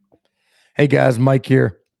Hey guys, Mike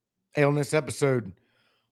here. Hey, on this episode,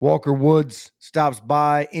 Walker Woods stops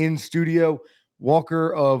by in studio.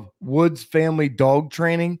 Walker of Woods Family Dog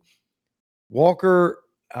Training. Walker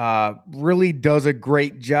really does a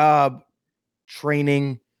great job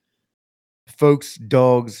training folks'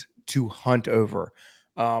 dogs to hunt over.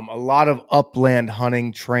 A lot of upland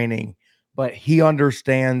hunting training, but he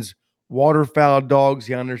understands waterfowl dogs.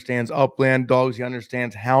 He understands upland dogs. He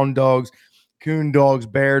understands hound dogs, coon dogs,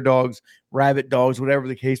 bear dogs, rabbit dogs, whatever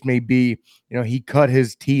the case may be. You know, he cut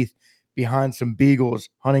his teeth behind some beagles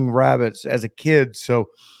hunting rabbits as a kid. So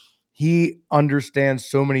he understands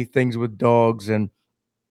so many things with dogs. And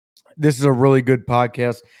this is a really good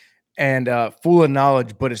podcast and full of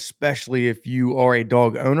knowledge, but especially if you are a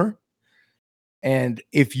dog owner and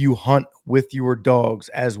if you hunt with your dogs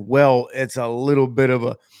as well. It's a little bit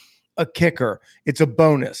of a kicker. It's a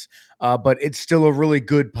bonus, but it's still a really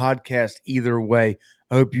good podcast either way.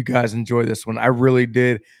 I hope you guys enjoy this one. I really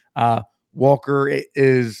did. Walker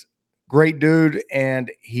is great dude,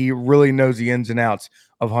 and he really knows the ins and outs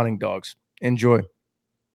of hunting dogs. Enjoy.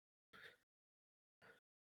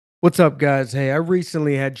 What's up, guys? Hey, I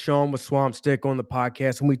recently had Sean with Swamp Stick on the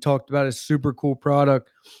podcast, and we talked about a super cool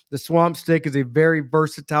product. The Swamp Stick is a very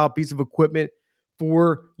versatile piece of equipment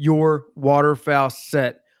for your waterfowl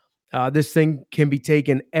set. This thing can be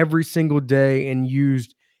taken every single day and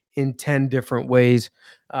used in 10 different ways.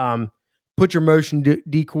 Put your motion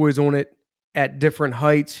decoys on it at different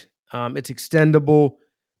heights. It's extendable.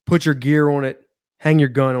 Put your gear on it. Hang your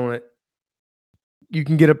gun on it. You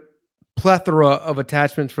can get a plethora of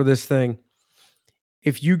attachments for this thing.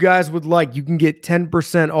 If you guys would like, you can get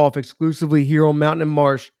 10% off exclusively here on Mountain and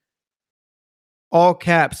Marsh. All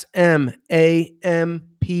caps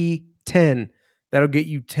MAMP10. That'll get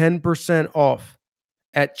you 10% off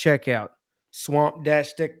at checkout.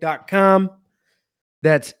 Swamp-stick.com.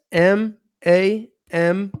 That's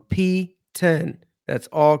MAMP10. That's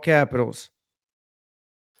all capitals.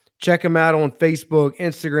 Check them out on Facebook,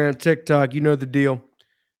 Instagram, TikTok. You know the deal.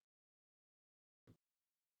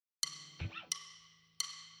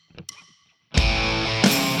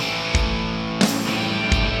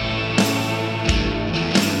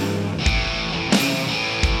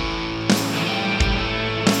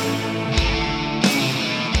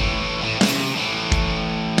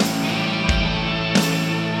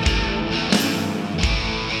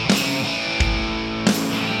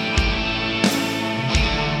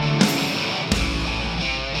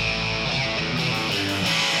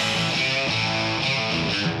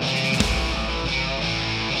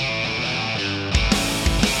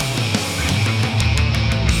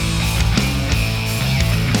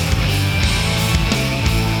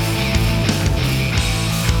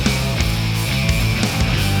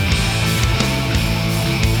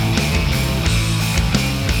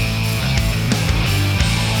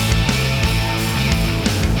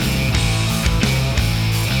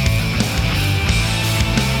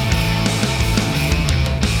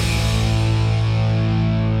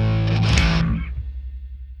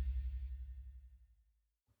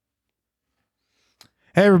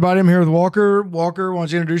 Hey, everybody, I'm here with Walker. Walker, why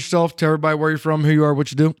don't you introduce yourself, tell everybody where you're from, who you are,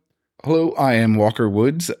 what you do? Hello, I am Walker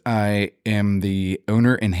Woods. I am the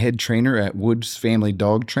owner and head trainer at Woods Family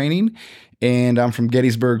Dog Training, and I'm from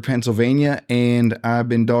Gettysburg, Pennsylvania, and I've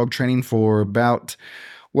been dog training for about,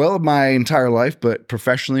 my entire life, but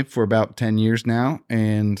professionally for about 10 years now,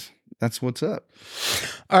 and that's what's up.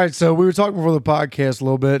 All right, so we were talking before the podcast a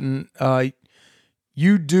little bit, and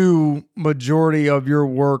you do majority of your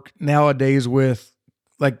work nowadays with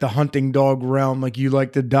like the hunting dog realm. Like you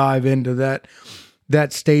like to dive into that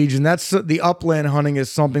stage, and that's the upland hunting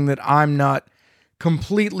is something that I'm not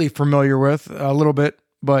completely familiar with, a little bit,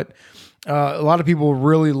 but a lot of people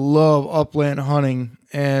really love upland hunting,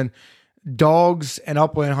 and dogs and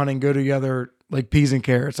upland hunting go together like peas and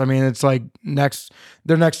carrots. I mean, it's like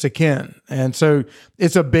they're next to kin, and so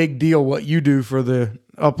it's a big deal what you do for the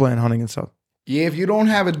upland hunting and stuff. Yeah, if you don't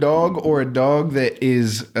have a dog or a dog that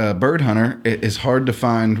is a bird hunter, it is hard to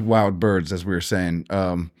find wild birds, as we were saying.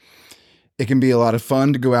 It can be a lot of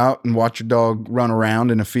fun to go out and watch your dog run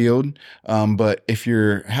around in a field. But if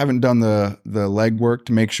you haven't done the legwork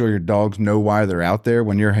to make sure your dogs know why they're out there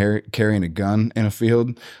when you're carrying a gun in a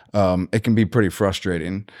field, it can be pretty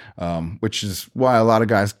frustrating, which is why a lot of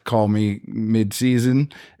guys call me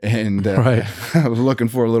mid-season and Right. looking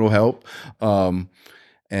for a little help.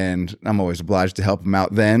 And I'm always obliged to help them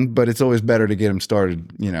out then, but it's always better to get them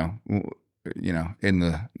started, we're in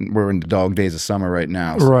the dog days of summer right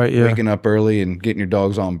now. So right. Yeah. Waking up early and getting your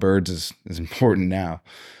dogs on birds is important now.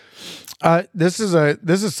 This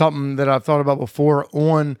is something that I've thought about before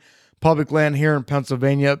on public land here in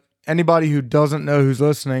Pennsylvania. anybody who doesn't know who's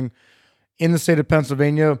listening, in the state of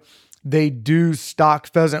Pennsylvania, they do stock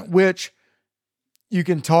pheasant, which you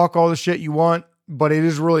can talk all the shit you want, but it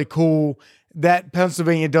is really cool that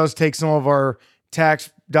Pennsylvania does take some of our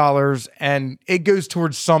tax dollars and it goes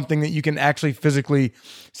towards something that you can actually physically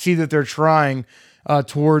see that they're trying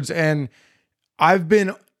towards. And I've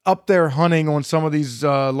been up there hunting on some of these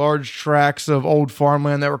large tracts of old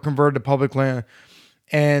farmland that were converted to public land,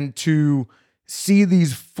 and to see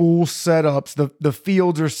these full setups. The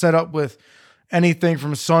fields are set up with anything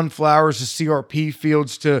from sunflowers to CRP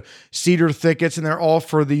fields to cedar thickets, and they're all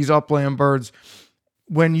for these upland birds.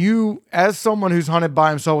 When you, as someone who's hunted by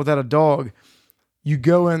himself without a dog, you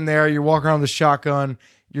go in there, you're walking around with a shotgun,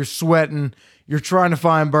 you're sweating, you're trying to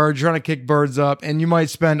find birds, you're trying to kick birds up, and you might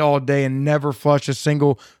spend all day and never flush a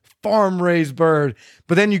single farm-raised bird.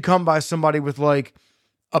 But then you come by somebody with like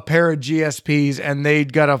a pair of GSPs and they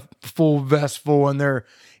got a full vest full and they're,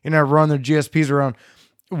 run their GSPs around.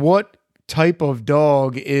 What type of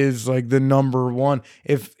dog is like the number one?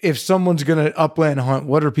 If someone's gonna upland hunt,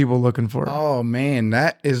 what are people looking for? Oh man,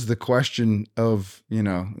 that is the question of,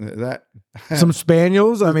 that some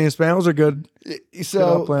spaniels. I mean, spaniels are good. So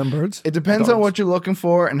good upland birds. It depends on what you're looking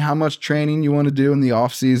for and how much training you want to do in the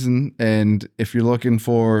off season. And if you're looking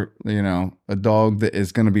for, a dog that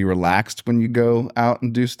is going to be relaxed when you go out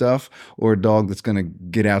and do stuff, or a dog that's going to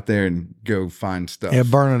get out there and go find stuff. Yeah,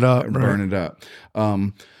 burn it up. Burn it up.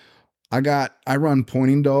 I run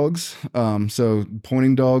pointing dogs. So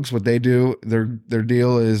pointing dogs, what they do, their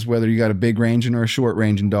deal is whether you got a big ranging or a short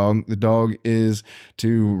ranging dog, the dog is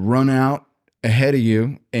to run out ahead of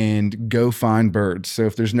you and go find birds. So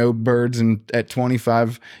if there's no birds at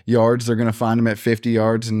 25 yards, they're going to find them at 50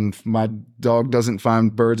 yards. And if my dog doesn't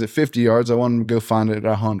find birds at 50 yards, I want them to go find it at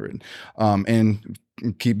 100. And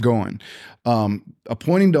keep going. A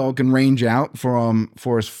pointing dog can range out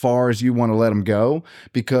for as far as you want to let them go,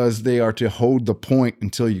 because they are to hold the point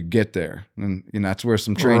until you get there. And that's where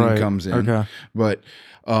some training comes in. Okay. But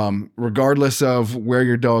regardless of where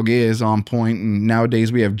your dog is on point, and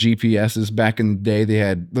nowadays we have GPSs. Back in the day, they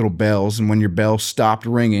had little bells, and when your bell stopped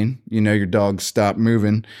ringing, your dog stopped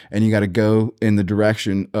moving, and you got to go in the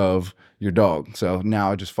direction of your dog. So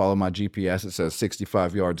now I just follow my GPS. It says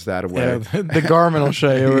 65 yards that way. Yeah, the Garmin will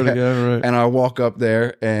show you where to go. Right. And I walk up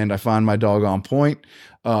there and I find my dog on point.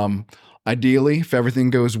 Ideally, if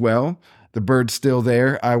everything goes well, the bird's still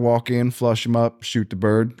there, I walk in, flush him up, shoot the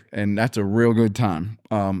bird, and that's a real good time.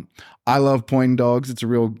 I love pointing dogs. It's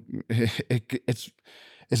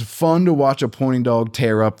it's fun to watch a pointing dog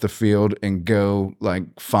tear up the field and go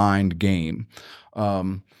like find game.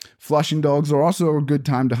 Flushing dogs are also a good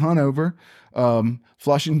time to hunt over.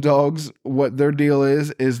 Flushing dogs, what their deal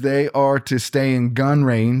is they are to stay in gun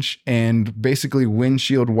range and basically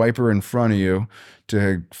windshield wiper in front of you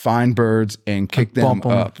to find birds and kick them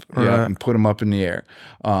up. Right. Yeah, and put them up in the air.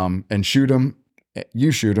 And shoot them.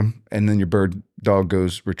 You shoot them, and then your bird dog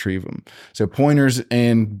goes retrieve them. So pointers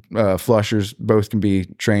and flushers both can be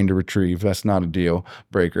trained to retrieve. That's not a deal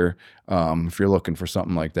breaker if you're looking for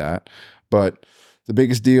something like that. But the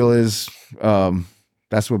biggest deal is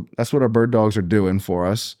that's what our bird dogs are doing for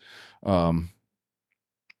us.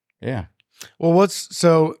 Yeah. Well,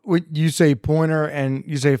 you say pointer and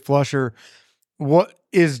you say flusher. What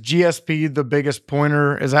is GSP the biggest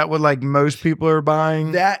pointer? Is that what like most people are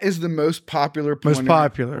buying? That is the most popular pointer. Most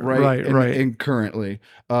popular, right. And currently.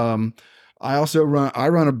 I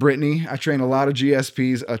run a Brittany. I train a lot of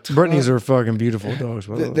GSPs. Brittany's are fucking beautiful dogs.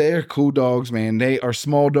 They are cool dogs, man. They are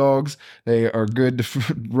small dogs. They are good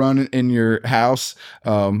to run in your house.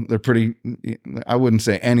 They're pretty, I wouldn't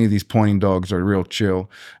say any of these pointing dogs are real chill.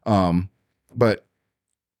 But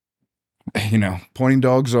pointing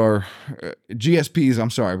dogs are GSPs. I'm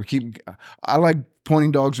sorry. I like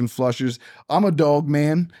pointing dogs and flushers. I'm a dog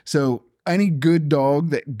man. So any good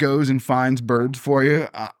dog that goes and finds birds for you,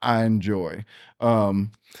 I enjoy.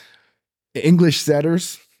 English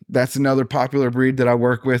setters, that's another popular breed that I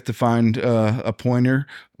work with to find a pointer,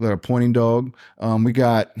 a pointing dog. We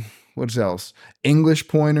got, what else? English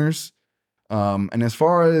pointers. And as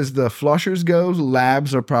far as the flushers goes,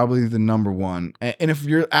 labs are probably the number one. And if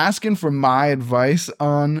you're asking for my advice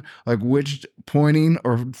on like which pointing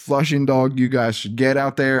or flushing dog you guys should get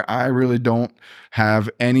out there, I really don't have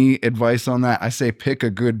any advice on that. I say pick a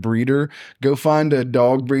good breeder. Go find a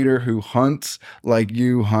dog breeder who hunts like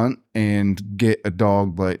you hunt and get a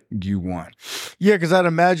dog like you want. Yeah, because I'd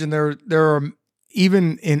imagine there are,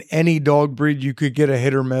 even in any dog breed, you could get a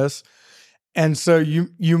hit or miss. And so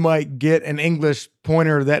you might get an English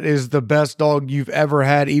pointer that is the best dog you've ever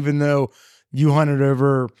had, even though you hunted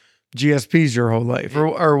over GSPs your whole life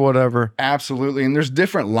or whatever. Absolutely. And there's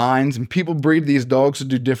different lines, and people breed these dogs to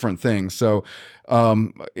do different things. So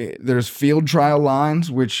there's field trial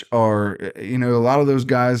lines, which are, a lot of those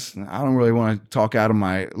guys, I don't really want to talk out of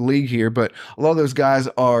my league here, but a lot of those guys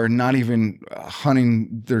are not even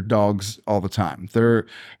hunting their dogs all the time. They're,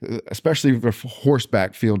 especially for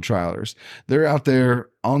horseback field trialers, they're out there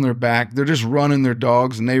on their back. They're just running their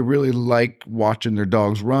dogs, and they really like watching their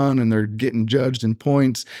dogs run, and they're getting judged in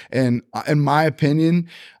points. And in my opinion,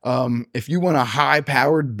 if you want a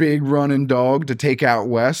high-powered, big running dog to take out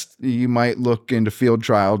west, you might look into field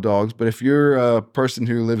trial dogs. But if you're a person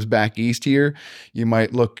who lives back east here, you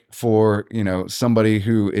might look for, somebody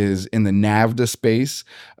who is in the NAVHDA space.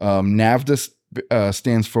 NAVHDA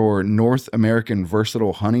stands for North American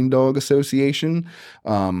Versatile Hunting Dog Association.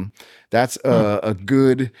 That's a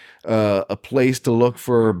good a place to look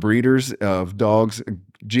for breeders of dogs.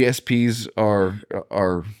 GSPs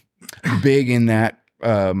are big in that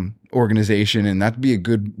organization, and that'd be a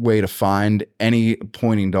good way to find any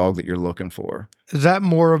pointing dog that you're looking for. Is that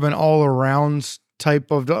more of an all-around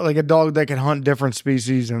type of dog, like a dog that can hunt different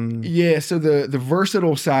species? And yeah, so the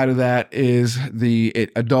versatile side of that is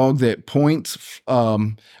a dog that points,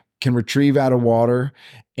 can retrieve out of water,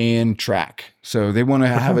 and track. So they want to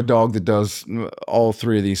have a dog that does all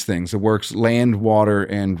three of these things. It works land, water,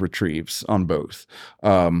 and retrieves on both.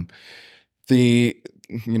 A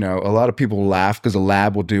lot of people laugh because a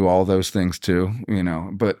lab will do all those things too,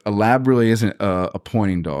 but a lab really isn't a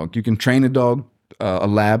pointing dog. You can train a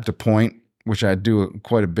lab to point, which I do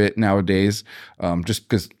quite a bit nowadays, just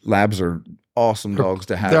because labs are awesome dogs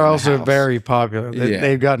to have. They're in the also house. very popular.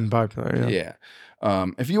 They've gotten popular. Yeah.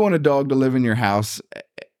 If you want a dog to live in your house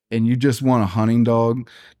and you just want a hunting dog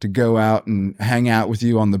to go out and hang out with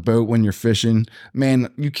you on the boat when you're fishing,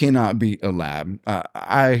 man, you cannot beat a lab.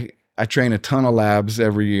 I train a ton of labs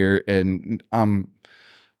every year, and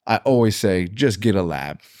I always say, just get a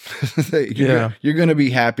lab. You're going to be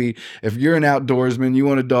happy. If you're an outdoorsman, you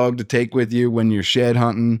want a dog to take with you when you're shed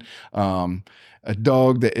hunting, a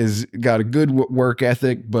dog that is got a good work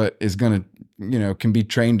ethic, but is going to, can be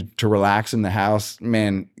trained to relax in the house.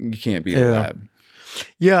 Man, you can't beat a lab.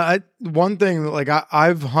 Yeah. One thing, like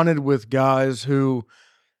I've hunted with guys who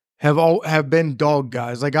have been dog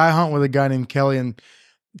guys. Like I hunt with a guy named Kelly, and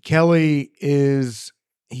Kelly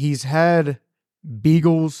he's had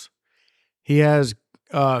beagles. He has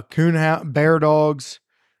bear dogs.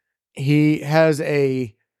 He has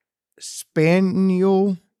a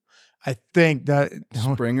spaniel. I think that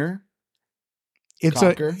Springer. It's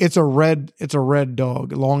Cocker? a red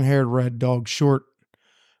dog, long-haired red dog, short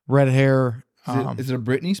red hair. Is it a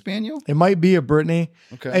Brittany Spaniel? It might be a Brittany.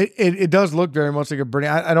 Okay. It does look very much like a Brittany.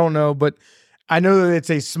 I don't know, but I know that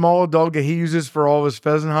it's a small dog that he uses for all of his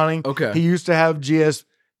pheasant hunting. Okay. He used to have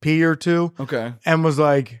GSP or two. Okay. And was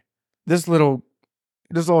like, this little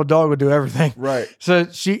dog would do everything. Right. So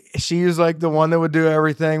she was like the one that would do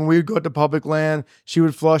everything. We'd go to public land. She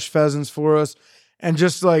would flush pheasants for us. And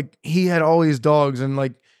just like he had all these dogs. And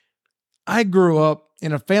like I grew up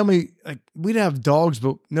in a family, like we'd have dogs,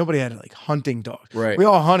 but nobody had like hunting dogs. Right. We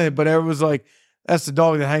all hunted, but it was like, that's the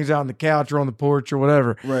dog that hangs out on the couch or on the porch or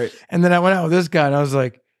whatever. Right. And then I went out with this guy and I was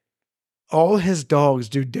like, all his dogs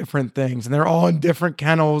do different things, and they're all in different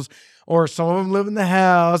kennels, or some of them live in the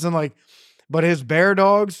house, and like, but his bear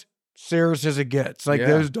dogs, serious as it gets. Like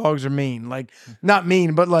those dogs are mean, like not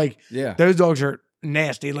mean, but like those dogs are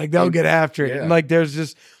nasty. Like they'll get after it. And like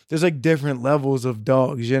there's like different levels of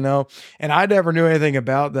dogs, and I never knew anything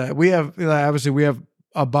about that. We have obviously we have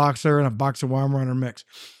a boxer and a boxer Weimaraner mix.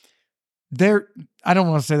 I don't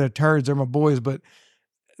want to say they're turds, they're my boys, but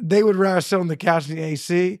they would rather sit on the couch in the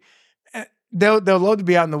AC. They'll love to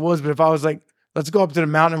be out in the woods, but if I was like, let's go up to the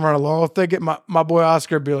mountain and run a laurel thicket, my boy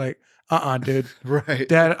Oscar would be like, dude. Right.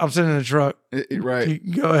 Dad, I'm sitting in the truck. Right.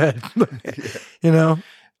 Go ahead.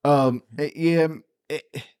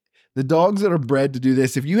 The dogs that are bred to do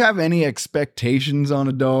this, if you have any expectations on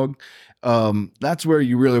a dog, that's where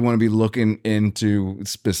you really want to be looking into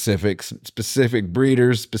specific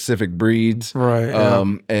breeders, specific breeds,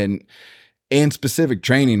 right? And specific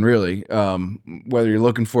training, really. Whether you're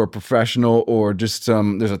looking for a professional or just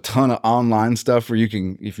there's a ton of online stuff where you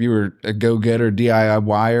can, if you were a go-getter,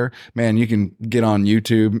 DIYer, man, you can get on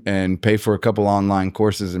YouTube and pay for a couple online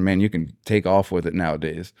courses, and man, you can take off with it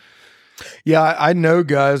nowadays. Yeah, I know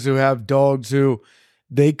guys who have dogs who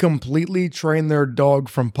they completely train their dog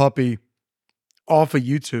from puppy off of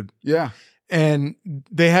YouTube. Yeah. And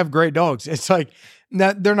they have great dogs. It's like,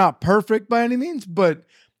 they're not perfect by any means, but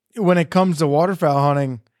when it comes to waterfowl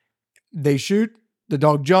hunting, they shoot, the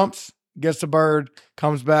dog jumps, gets the bird,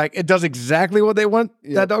 comes back. It does exactly what they want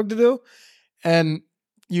that dog to do. And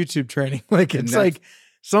YouTube training. Like, it's like,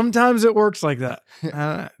 sometimes it works like that.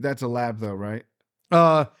 That's a lab though, right?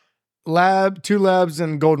 Lab, 2 labs,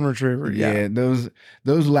 and golden retriever. Yeah, those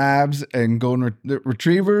labs and golden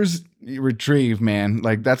retrievers retrieve, man.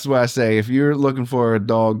 Like, that's why I say, if you're looking for a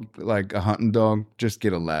dog, like a hunting dog, just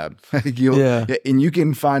get a lab. And you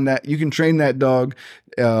can find that, you can train that dog.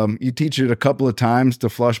 You teach it a couple of times to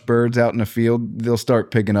flush birds out in the field, they'll start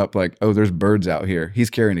picking up like, oh, there's birds out here. He's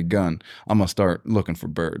carrying a gun. I'm gonna start looking for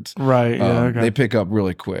birds. Right. They pick up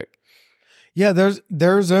really quick. Yeah,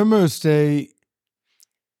 there's almost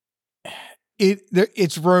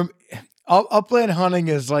upland hunting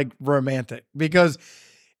is like romantic, because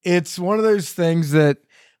it's one of those things that,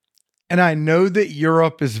 and I know that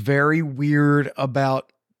Europe is very weird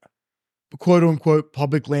about quote unquote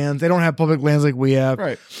public lands. They don't have public lands like we have,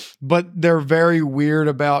 right? But they're very weird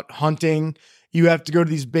about hunting. You have to go to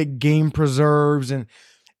these big game preserves, and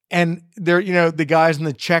they're, the guys in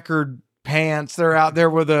the checkered pants, they're out there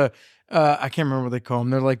with I can't remember what they call them.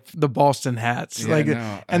 They're like the Boston hats,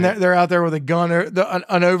 they're out there with a gun, or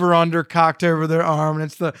an over under cocked over their arm,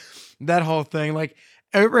 and it's that whole thing. Like,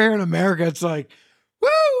 over here in America, it's like, woo,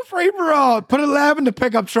 free for all. Put a lab in the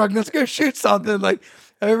pickup truck. Let's go shoot something. Like,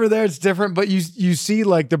 over there, it's different. But you see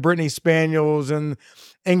like the Brittany Spaniels and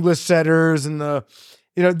English setters and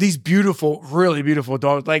these beautiful, really beautiful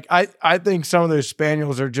dogs. Like, I think some of those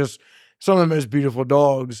Spaniels are just some of the most beautiful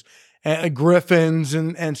dogs. And griffins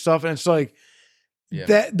and stuff, and it's like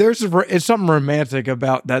that. It's something romantic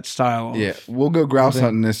about that style. Yeah, we'll go grouse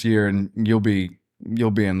hunting this year, and you'll be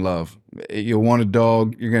in love. You'll want a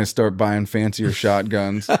dog. You're gonna start buying fancier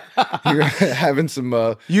shotguns. You're having some.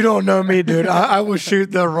 You don't know me, dude. I will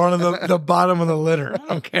shoot the run of the bottom of the litter. I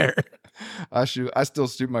don't care. I still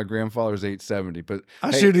shoot my grandfather's 870, but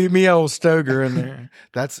I shoot me old Stoger in there.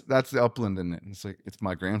 That's the upland in it. It's like, it's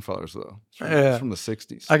my grandfather's though. It's from the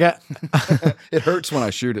 60s. It hurts when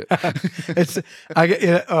I shoot it. I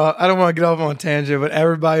don't want to get off on a tangent, but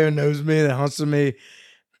everybody who knows me, that hunts with me,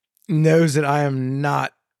 knows that I am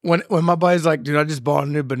not. When my buddy's like, dude, I just bought a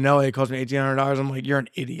new Benelli, it cost me $1,800. I'm like, you're an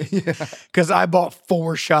idiot. Because I bought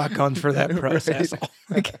 4 shotguns for that price. Right.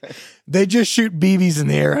 Like, they just shoot BBs in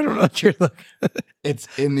the air. I don't know what you're looking at. It's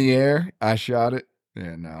in the air. I shot it.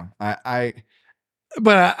 Yeah, no.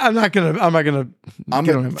 But I'm not gonna. I'm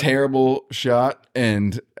a terrible shot,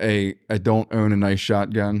 and I don't own a nice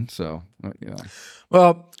shotgun. So,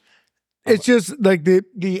 Well, it's just like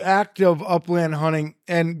the act of upland hunting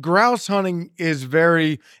and grouse hunting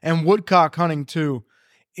and woodcock hunting too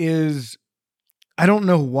is, I don't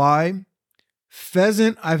know why.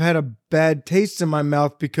 Pheasant, I've had a bad taste in my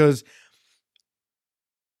mouth because,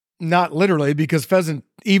 not literally, because pheasant,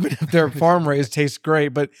 even if they're farm raised, tastes great.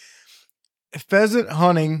 But pheasant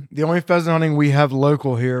hunting, the only pheasant hunting we have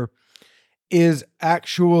local here, is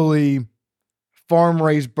actually farm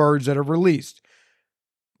raised birds that are released.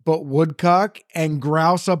 But woodcock and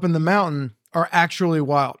grouse up in the mountain are actually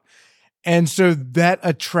wild. And so that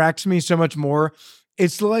attracts me so much more.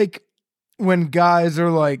 It's like when guys are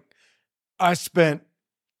like, I spent,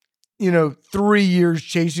 3 years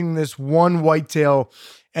chasing this one whitetail,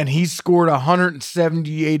 and he scored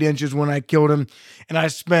 178 inches when I killed him. And I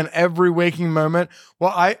spent every waking moment.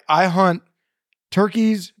 Well, I hunt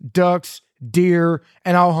turkeys, ducks, deer,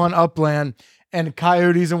 and I'll hunt upland and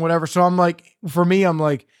coyotes and whatever. So I'm like, for me,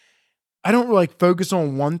 I don't really focus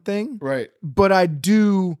on one thing. Right. But I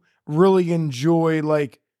do really enjoy,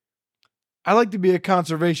 I like to be a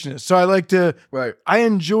conservationist. So I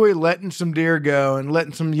enjoy letting some deer go and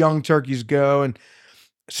letting some young turkeys go. And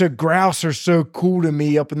so grouse are so cool to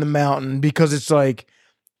me up in the mountain, because it's like,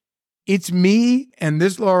 it's me and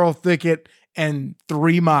this laurel thicket and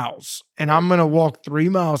 3 miles. And I'm going to walk 3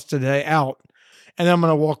 miles today out. And then I'm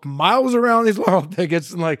going to walk miles around these laurel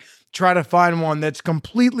thickets and try to find one that's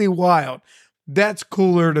completely wild. That's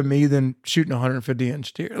cooler to me than shooting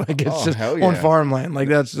 150-inch deer. It's just on farmland.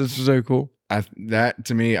 That's so cool. That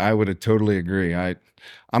to me, I would have totally agree.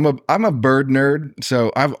 I'm a bird nerd,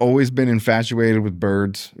 so I've always been infatuated with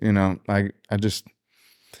birds. I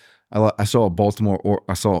saw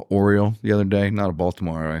I saw an Oriole the other day. Not a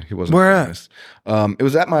Baltimore. He wasn't. Where famous. It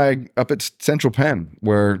was up at Central Penn,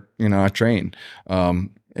 where I train.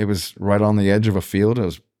 It was right on the edge of a field. It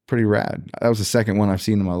was pretty rad. That was the second one I've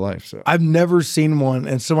seen in my life. So I've never seen one,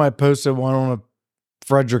 and somebody posted one on a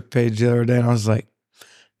Frederick page the other day, and I was like,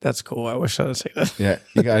 "That's cool. I wish I'd seen that." Yeah,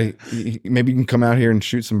 maybe you can come out here and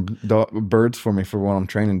shoot some birds for me for when I'm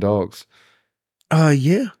training dogs.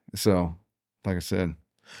 Yeah. So, like I said.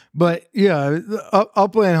 But yeah,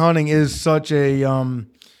 upland hunting is such a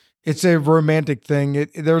It's a romantic thing.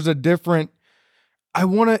 There's a different. I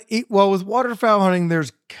want to eat. Well, with waterfowl hunting,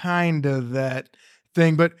 there's kind of that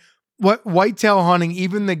thing, but what whitetail hunting,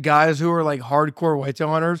 even the guys who are like hardcore whitetail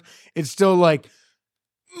hunters, it's still like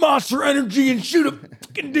monster energy and shoot a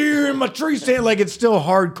fucking deer in my tree stand. Like it's still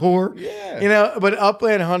hardcore, Yeah. But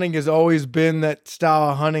upland hunting has always been that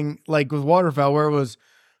style of hunting, like with waterfowl, where it was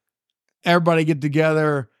everybody get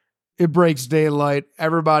together, it breaks daylight,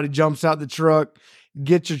 everybody jumps out the truck,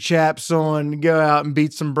 get your chaps on, go out and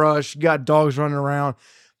beat some brush. You got dogs running around.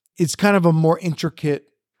 It's kind of a more intricate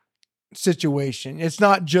situation. It's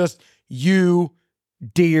not just you,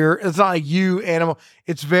 deer. It's not like you, animal.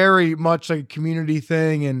 It's very much like a community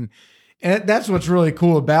thing, and that's what's really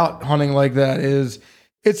cool about hunting like that is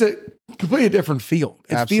it's a completely different feel.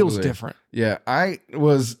 It feels different. Yeah, I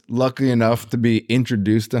was lucky enough to be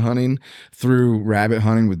introduced to hunting through rabbit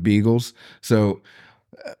hunting with beagles. So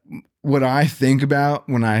what I think about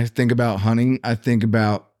when I think about hunting, I think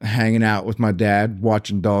about hanging out with my dad,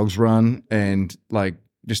 watching dogs run, and like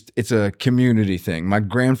just it's a community thing. My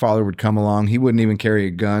grandfather would come along. He wouldn't even carry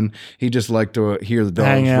a gun. He just liked to hear the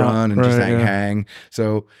dogs run and just hang.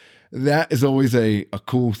 So that is always a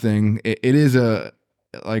cool thing. It is a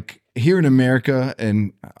like here in America,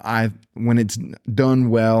 and when it's done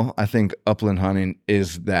well, I think upland hunting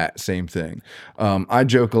is that same thing. I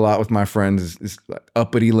joke a lot with my friends, it's like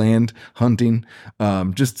uppity land hunting.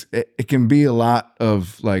 Just it can be a lot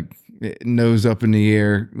of like nose up in the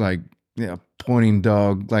air, like pointing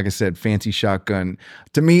dog, like I said, fancy shotgun.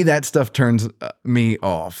 To me, that stuff turns me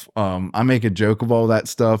off. I make a joke of all that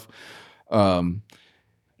stuff. I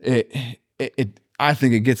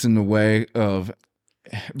think it gets in the way of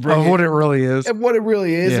what it really is,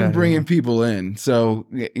 and bringing people in. So,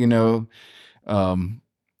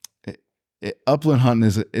 upland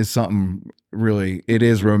hunting is something really, it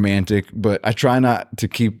is romantic, but I try not to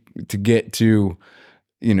get too,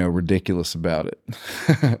 ridiculous about it.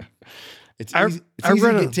 It's easy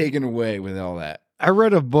to get taken away with all that. I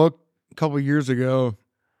read a book a couple of years ago,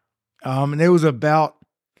 and it was about,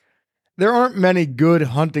 there aren't many good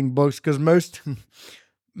hunting books because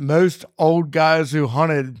most old guys who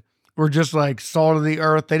hunted were just like salt of the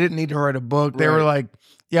earth. They didn't need to write a book. They were like,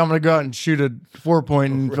 yeah, I'm going to go out and shoot a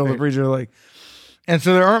 4-point and fill the freezer. Like, and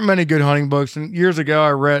so there aren't many good hunting books. And years ago, I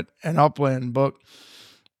read an upland book,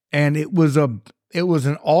 and it was an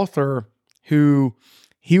author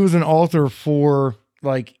he was an author for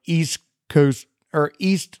like East Coast or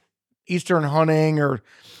Eastern hunting or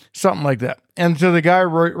something like that. And so the guy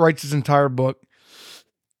writes his entire book.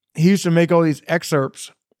 He used to make all these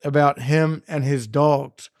excerpts about him and his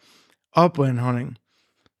dogs upland hunting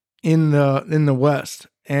in the West.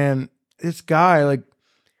 And this guy, like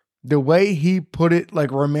the way he put it,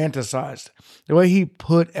 like romanticized, the way he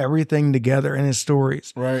put everything together in his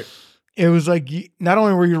stories. Right. It was like, not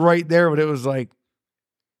only were you right there, but it was like,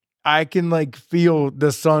 I can like feel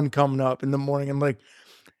the sun coming up in the morning and like,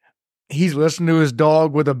 he's listening to his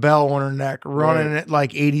dog with a bell on her neck, running it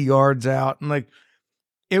like 80 yards out. And like,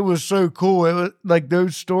 it was so cool. It was like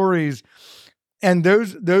those stories, and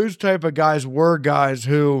those type of guys were guys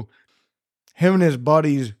who him and his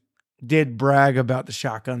buddies did brag about the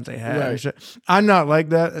shotguns they had. Right. I'm not like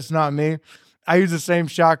that. It's not me. I use the same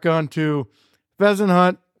shotgun to pheasant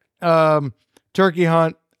hunt, turkey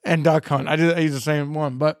hunt, and duck hunt. I use the same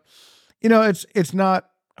one, but it's not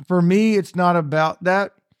for me. It's not about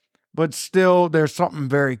that. But still, there's something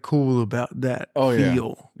very cool about that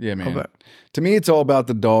feel. Yeah, man. To me, it's all about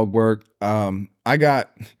the dog work. I got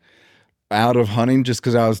out of hunting just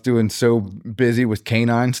because I was doing so busy with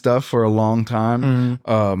canine stuff for a long time.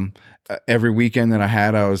 Mm-hmm. Every weekend that I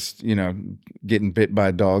had, I was, getting bit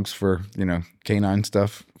by dogs for, canine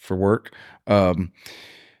stuff for work. I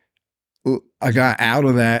got out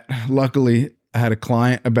of that. Luckily, I had a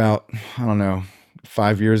client about,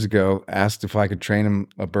 5 years ago, asked if I could train him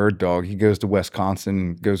a bird dog. He goes to Wisconsin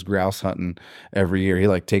and goes grouse hunting every year. He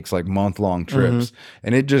takes month-long trips. Mm-hmm.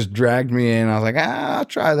 And it just dragged me in. I was like, I'll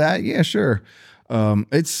try that. Yeah, sure.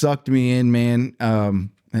 It sucked me in, man.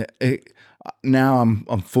 Now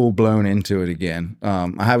I'm full blown into it again.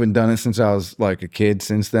 I haven't done it since I was like a kid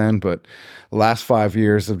since then, but the last 5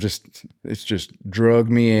 years it's just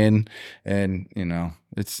drugged me in, and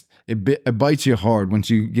it bites you hard once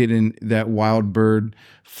you get in that wild bird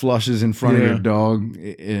flushes in front of your dog,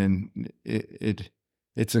 and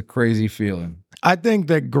it's a crazy feeling. I think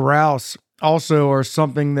that grouse also are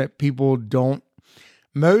something that people don't.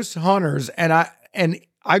 Most hunters, and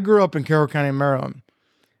I grew up in Carroll County, Maryland.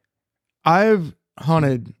 I've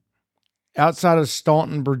hunted outside of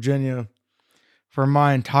Staunton, Virginia for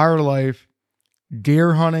my entire life,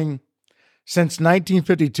 deer hunting, Since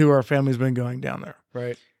 1952, our family's been going down there.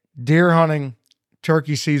 Right. Deer hunting,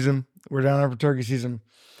 turkey season. We're down there for turkey season.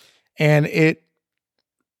 And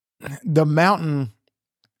the mountain,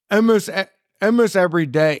 almost every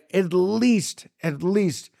day, at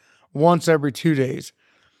least once every 2 days.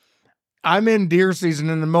 I'm in deer season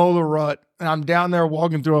in the middle of the rut, and I'm down there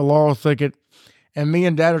walking through a laurel thicket, and me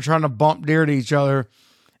and Dad are trying to bump deer to each other,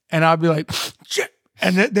 and I'd be like, shit,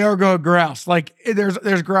 and they'll go grouse. Like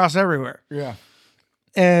there's grouse everywhere. Yeah.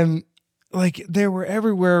 And like they were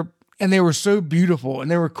everywhere, and they were so beautiful,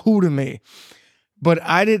 and they were cool to me, but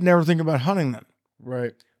I didn't ever think about hunting them.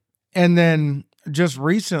 Right. And then just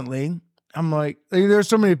recently, I'm like, there's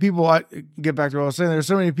so many people. I get back to what I was saying. There's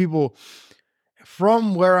so many people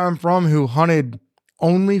from where I'm from who hunted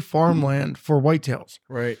only farmland for whitetails.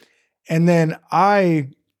 Right. And then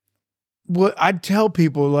I'd tell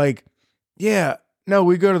people like, yeah, no,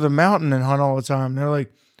 we go to the mountain and hunt all the time. And they're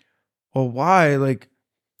like, well, why? Like,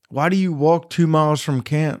 why do you walk 2 miles from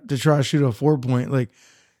camp to try to shoot a 4-point? Like,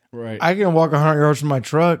 right. I can walk 100 yards from my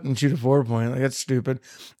truck and shoot a 4-point. Like, that's stupid.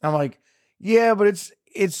 I'm like, yeah, but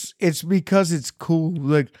it's because it's cool.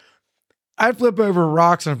 Like, I flip over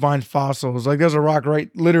rocks and find fossils. Like, there's a rock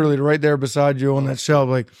literally right there beside you on that shelf.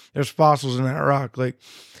 Like, there's fossils in that rock. Like,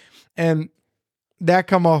 and that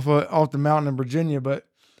come off the mountain in Virginia, but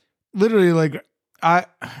literally, like,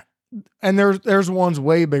 there's ones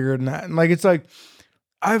way bigger than that. And like, it's like,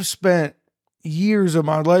 I've spent years of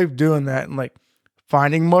my life doing that and like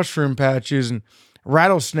finding mushroom patches and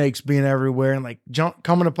rattlesnakes being everywhere and like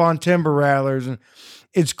coming upon timber rattlers, and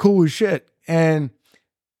it's cool as shit. And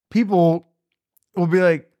people will be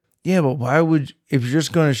like, yeah, but why would, if you're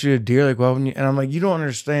just going to shoot a deer, like, why wouldn't you? And I'm like, you don't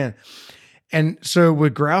understand. And so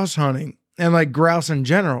with grouse hunting and like grouse in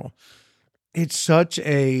general, it's such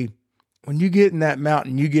when you get in that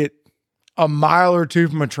mountain, you get a mile or two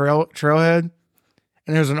from a trailhead,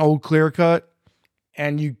 and there's an old clear cut,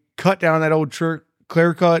 and you cut down that old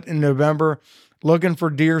clear cut in November looking for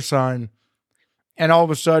deer sign, and all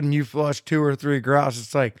of a sudden you flush 2 or 3 grouse.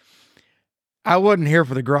 It's like, I wasn't here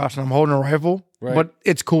for the grouse, and I'm holding a rifle, right, but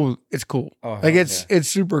it's cool. It's cool. Oh, like it's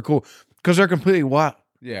super cool because they're completely wild.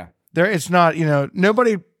 Yeah. It's not,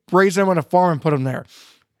 nobody raised them on a farm and put them there.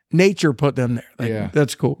 Nature put them there. Like, yeah.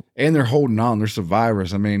 That's cool. And they're holding on. They're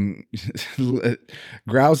survivors. I mean,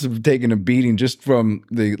 grouse have taken a beating just from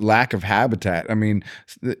the lack of habitat. I mean,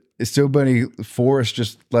 so many forests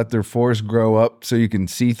just let their forests grow up so you can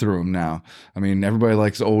see through them now. I mean, everybody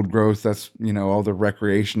likes old growth. That's, all the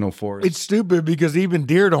recreational forests. It's stupid because even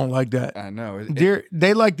deer don't like that. I know. Deer,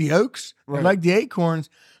 they like the oaks. Right. They like the acorns.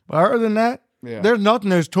 But other than that, yeah, there's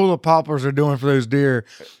nothing those tulip poplars are doing for those deer.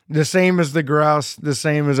 The same as the grouse, the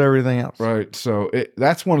same as everything else. Right. So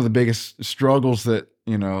that's one of the biggest struggles that,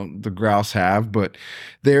 the grouse have. But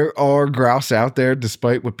there are grouse out there,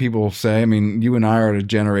 despite what people say. I mean, you and I are at a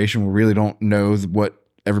generation where we really don't know what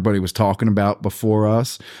everybody was talking about before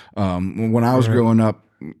us. When I was growing up,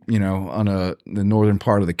 on the northern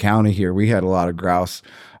part of the county here, we had a lot of grouse.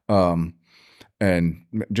 And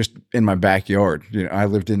just in my backyard, I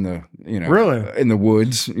lived in the, really in the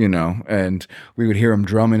woods, and we would hear them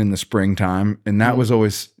drumming in the springtime, and that was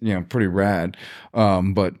always, pretty rad.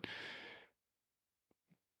 But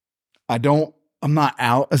I'm not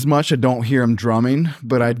out as much. I don't hear them drumming,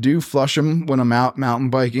 but I do flush them when I'm out mountain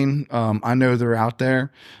biking. I know they're out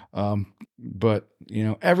there. But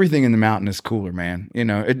everything in the mountain is cooler, man.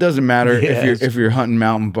 It doesn't matter if you're hunting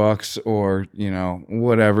mountain bucks or,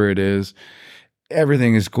 whatever it is.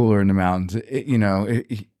 Everything is cooler in the mountains.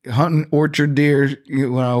 Hunting orchard deer,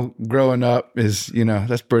 growing up is,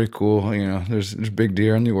 that's pretty cool. There's big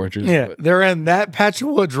deer in the orchards. Yeah, but they're in that patch of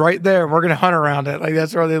woods right there. We're going to hunt around it. Like,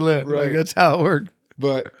 that's where they live. Right. Like, that's how it works.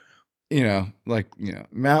 But,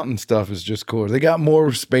 mountain stuff is just cooler. They got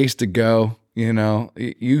more space to go.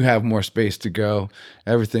 You have more space to go.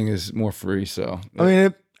 Everything is more free. So, I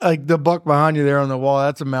mean, like the buck behind you there on the wall,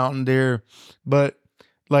 that's a mountain deer. But,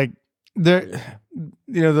 like,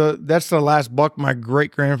 that's the last buck my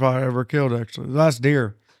great grandfather ever killed. Actually, the last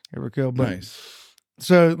deer ever killed. But, nice.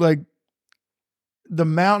 So like the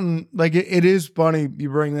mountain, like it is funny you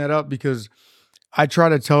bring that up because I try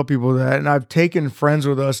to tell people that, and I've taken friends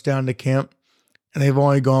with us down to camp, and they've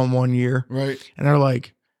only gone 1 year, right? And they're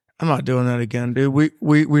like, "I'm not doing that again, dude.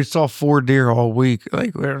 We saw 4 deer all week.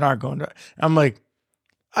 Like, we're not going to." I'm like,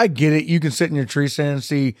 I get it. You can sit in your tree stand and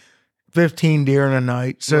see 15 deer in a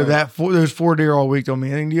night. So right. Those 4 deer all week don't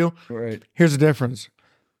mean anything to you. Right. Here's the difference.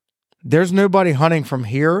 There's nobody hunting from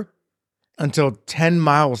here until 10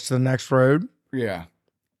 miles to the next road. Yeah.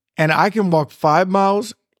 And I can walk 5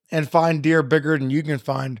 miles and find deer bigger than you can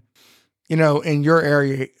find, in your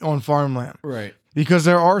area on farmland, Right. because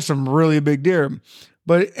there are some really big deer.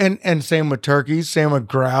 But and same with turkeys, same with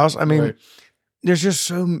grouse. I mean, Right. there's just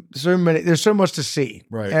so many. There's so much to see,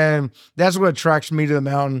 Right. and that's what attracts me to the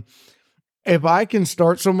mountain. If I can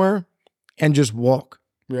start somewhere and just walk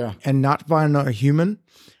Yeah. and not find a human,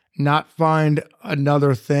 not find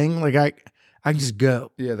another thing, like I can just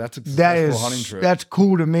go. Yeah, that's a That successful is hunting trip. that's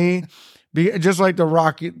cool to me. Just like the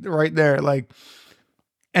rocky right there, like,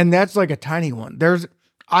 and that's like a tiny one.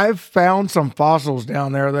 I've found some fossils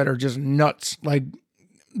down there that are just nuts. Like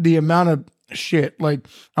the amount of shit, like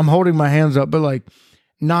I'm holding my hands up, but like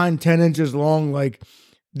 9-10 inches long, like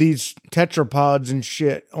these tetrapods and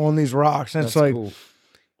shit on these rocks. And That's it's like, cool.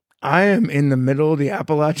 I am in the middle of the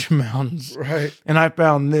Appalachian Mountains, Right. and I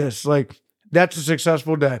found this. Like, that's a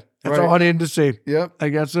successful day. That's all I needed to see. Yep.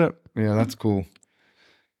 Like, that's it. Yeah, that's cool.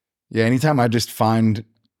 Yeah, anytime I just find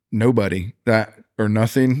nobody or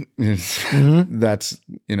nothing, that's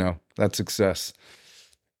success.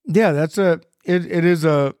 Yeah, it is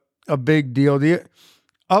a big deal. The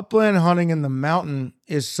upland hunting in the mountain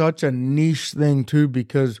is such a niche thing too,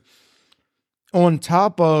 because on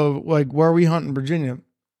top of like where we hunt in Virginia,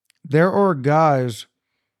 there are guys,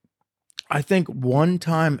 I think one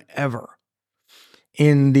time ever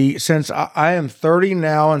since I am 30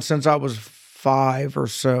 now, and since I was 5 or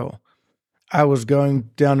so, I was going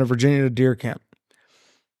down to Virginia to deer camp.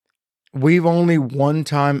 We've only one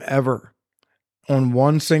time ever on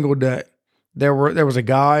one single day. There was a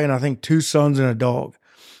guy and I think 2 sons and a dog,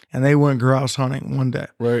 and they went grouse hunting one day.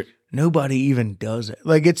 Right. Nobody even does it.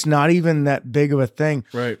 Like, it's not even that big of a thing.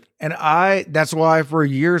 Right. And that's why for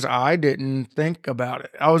years I didn't think about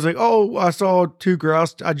it. I was like, oh, I saw 2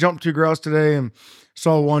 grouse. I jumped 2 grouse today and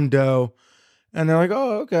saw 1 doe. And they're like,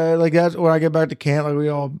 oh, okay. Like, that's when I get back to camp, like we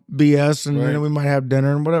all BS and Right. we might have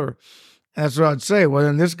dinner and whatever. And that's what I'd say. Well,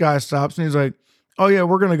 then this guy stops and he's like, oh yeah,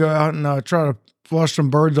 we're going to go out and try to flush some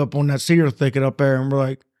birds up on that cedar thicket up there. And we're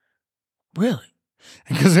like, really?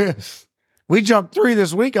 Because we jumped 3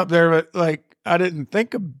 this week up there, but like, I didn't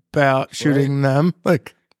think about shooting them.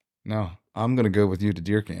 Like, no, I'm going to go with you to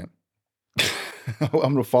deer camp. I'm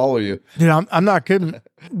going to follow you. Dude, I'm not kidding.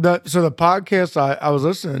 So the podcast I was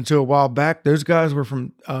listening to a while back, those guys were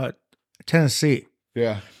from Tennessee,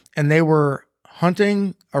 Yeah. and they were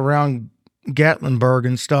hunting around Gatlinburg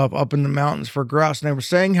and stuff up in the mountains for grouse, and they were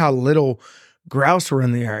saying how little grouse were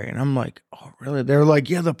in the area. And I'm like, oh, really? They're like,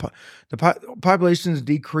 yeah, the population's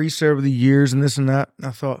decreased over the years and this and that. And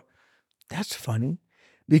I thought, that's funny,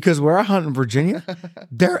 because where I hunt in Virginia,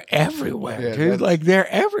 they're everywhere, Yeah, dude. Like, they're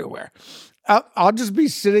everywhere. I'll just be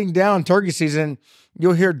sitting down turkey season.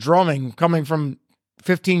 You'll hear drumming coming from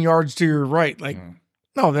 15 yards to your right. Like,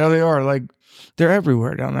 no, there they are. Like, they're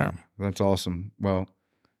everywhere down there. That's awesome. Well,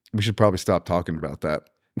 we should probably stop talking about that.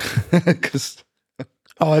 Because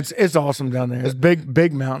it's awesome down there. It's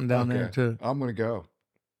big mountain down there too. I'm going to go.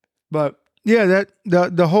 But yeah,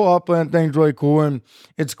 the whole upland thing's really cool. And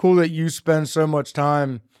it's cool that you spend so much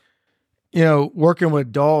time, working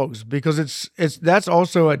with dogs, because that's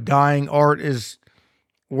also a dying art, is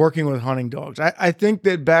working with hunting dogs. I think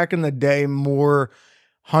that back in the day, more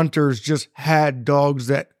hunters just had dogs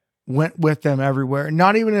that went with them everywhere.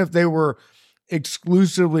 Not even if they were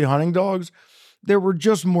exclusively hunting dogs, there were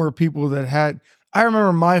just more people that had. I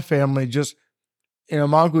remember my family just,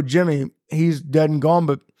 my Uncle Jimmy, he's dead and gone,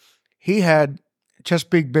 but he had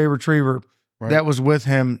Chesapeake Bay Retriever that was with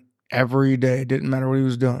him every day. It didn't matter what he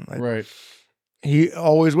was doing. Like, Right. He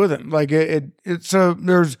always with him. Like so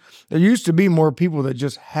there used to be more people that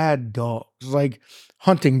just had dogs, like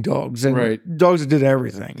hunting dogs and dogs that did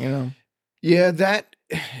everything, Yeah,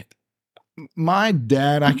 my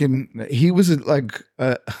dad, he was like,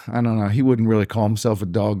 I don't know, he wouldn't really call himself a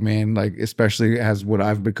dog man, like, especially as what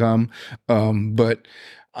I've become. But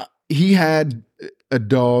he had a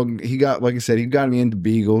dog. Like I said, he got me into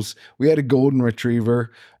beagles. We had a golden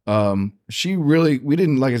retriever. We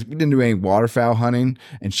didn't do any waterfowl hunting,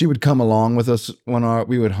 and she would come along with us when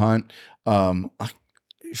we would hunt.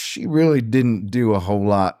 She really didn't do a whole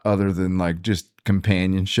lot other than like just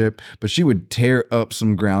companionship, but she would tear up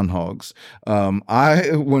some groundhogs.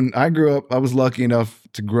 When I grew up, I was lucky enough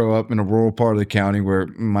to grow up in a rural part of the county where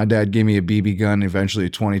my dad gave me a BB gun, eventually a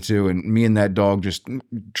 22, and me and that dog just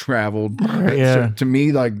traveled. Yeah. To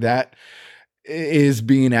me, like, that is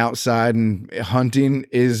being outside, and hunting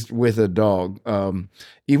is with a dog.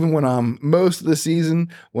 Even when most of the season,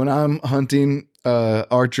 when I'm hunting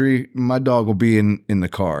archery, my dog will be in the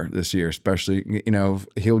car this year, especially,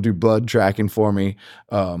 he'll do blood tracking for me.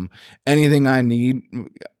 Anything I need,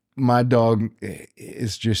 my dog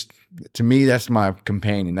is just, to me, that's my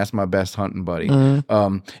companion. That's my best hunting buddy.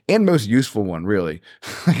 And most useful one, really.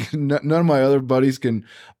 None of my other buddies can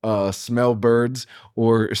smell birds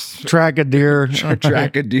or Track a deer.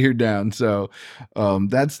 track a deer down. So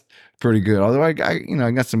that's pretty good. Although I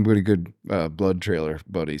got some really good blood trailer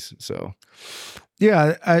buddies. So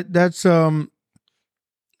yeah, that's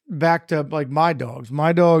back to like my dogs.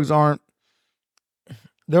 My dogs aren't.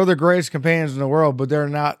 They're the greatest companions in the world, but they're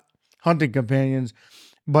not hunting companions.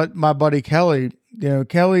 But my buddy Kelly,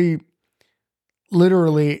 Kelly,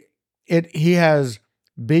 literally, he has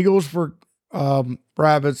beagles for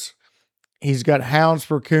rabbits. He's got hounds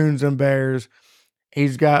for coons and bears.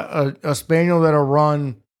 He's got a spaniel that'll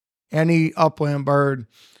run any upland bird.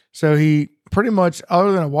 So he pretty much,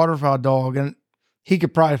 other than a waterfowl dog, and he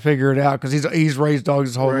could probably figure it out because he's raised dogs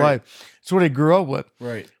his whole life. It's what he grew up with.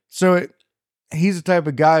 Right. So he's the type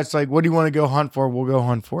of guy. It's like, what do you want to go hunt for? We'll go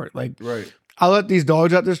hunt for it. Like, right. I let these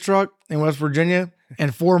dogs out this truck in West Virginia,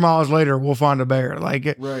 and 4 miles later, we'll find a bear.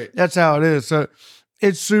 Like, right. That's how it is. So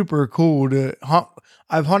it's super cool to hunt.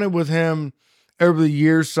 I've hunted with him over the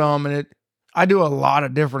years some, and I do a lot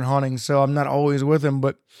of different hunting, so I'm not always with him.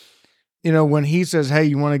 But, when he says, hey,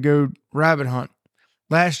 you want to go rabbit hunt?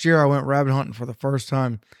 Last year, I went rabbit hunting for the first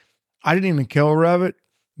time. I didn't even kill a rabbit,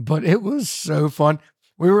 but it was so fun.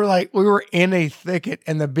 We were in a thicket,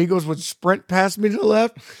 and the beagles would sprint past me to the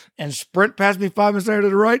left and sprint past me 5 minutes later to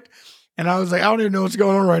the right. And I was like, I don't even know what's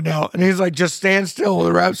going on right now. And he's like, just stand still.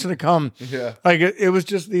 The rabbit's going to come. Yeah. Like it was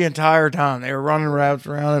just the entire time. They were running rabbits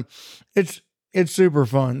around. It's super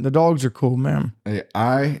fun. The dogs are cool, man.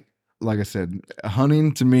 Like I said,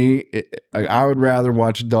 hunting to me, I would rather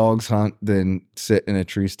watch dogs hunt than sit in a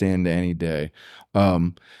tree stand any day.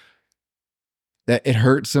 That it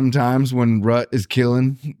hurts sometimes when rut is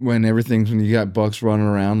killing, when you got bucks running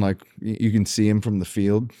around, like you can see them from the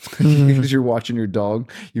field because you're watching your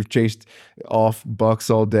dog. You've chased off bucks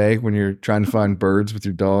all day when you're trying to find birds with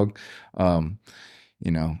your dog.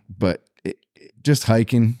 But just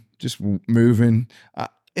hiking, just moving,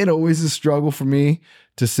 it always is a struggle for me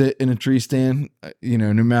to sit in a tree stand,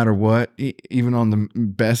 no matter what, even on the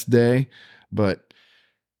best day. But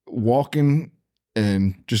walking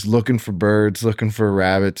and just looking for birds, looking for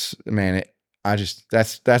rabbits, man,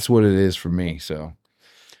 that's what it is for me. So,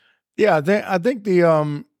 yeah, I think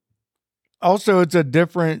the also it's a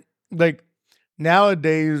different, like,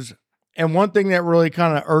 nowadays. And one thing that really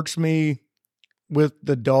kind of irks me with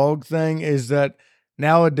the dog thing is that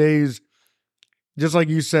nowadays, just like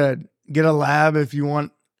you said, get a lab if you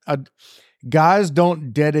want. Guys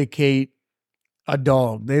don't dedicate a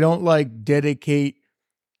dog. They don't dedicate.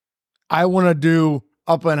 I want to do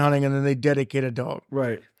upland hunting, and then they dedicate a dog.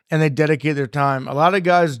 Right. And they dedicate their time. A lot of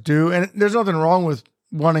guys do, and there's nothing wrong with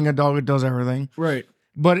wanting a dog that does everything. Right.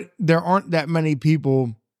 But there aren't that many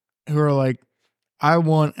people who are like, I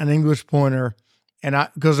want an English pointer, and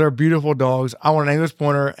because they're beautiful dogs, I want an English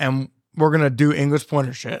pointer, and we're going to do English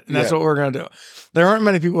pointer shit. And that's what we're going to do. There aren't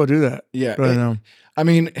many people who do that. Yeah. Right now. I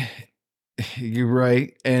mean, you're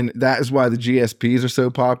right. And that is why the GSPs are so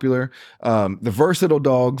popular. The versatile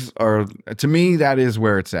dogs are, to me, that is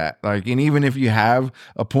where it's at. Like, and even if you have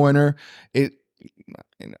a pointer,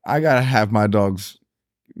 I got to have my dogs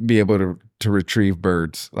be able to retrieve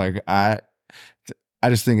birds. Like, I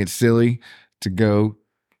just think it's silly to go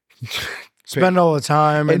spend all the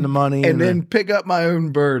time and the money and then pick up my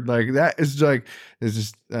own bird. Like, that is like, it's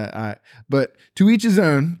just, but to each his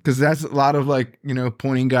own, because that's a lot of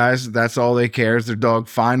pointing guys. That's all they care is their dog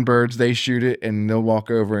find birds, they shoot it, and they'll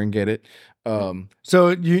walk over and get it.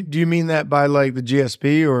 So do you mean that by the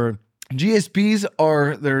GSP or?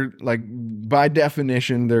 GSPs they're by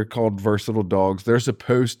definition, they're called versatile dogs. They're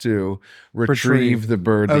supposed to retrieve the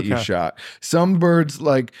bird that you shot. Some birds,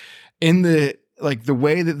 in the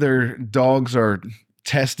way that their dogs are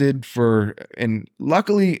tested for, and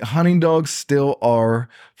luckily hunting dogs still are,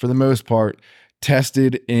 for the most part,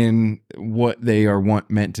 tested in what they are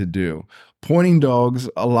meant to do. Pointing dogs,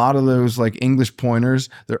 a lot of those English pointers,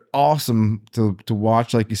 they're awesome to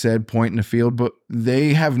watch, like you said, point in the field, but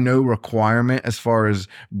they have no requirement as far as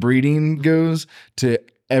breeding goes to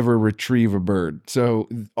ever retrieve a bird. So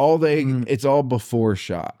it's all before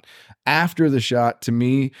shot. After the shot, to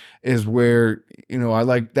me, is where,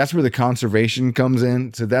 that's where the conservation comes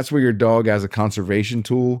in. So that's where your dog as a conservation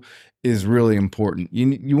tool is really important.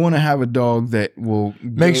 You want to have a dog that will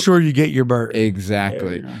make sure you get your bird.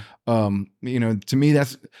 Exactly. To me,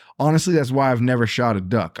 that's why I've never shot a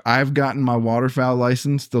duck. I've gotten my waterfowl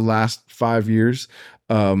license the last 5 years.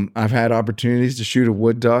 I've had opportunities to shoot a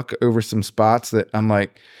wood duck over some spots that I'm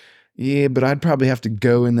like, Yeah, but I'd probably have to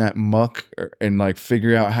go in that muck and like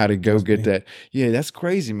figure out how to go get that. Yeah, that's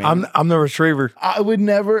crazy, man. I'm the retriever. I would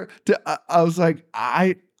never. I was like,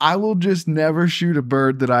 I will just never shoot a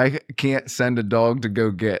bird that I can't send a dog to go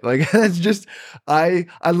get. Like that's just I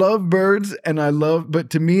love birds and but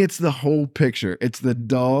to me it's the whole picture. It's the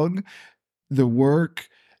dog, the work,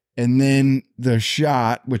 and then the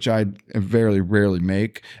shot, which I very rarely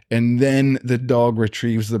make, and then the dog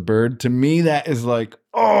retrieves the bird. To me, that is like,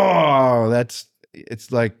 oh,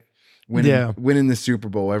 it's like winning the Super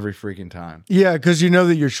Bowl every freaking time. Yeah, because you know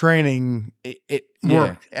that you're training It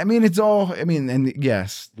yeah. I mean, it's all, I mean, and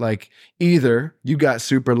yes, like either you got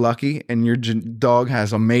super lucky and your dog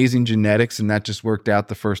has amazing genetics and that just worked out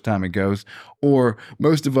the first time it goes, or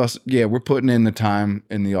most of us, yeah, we're putting in the time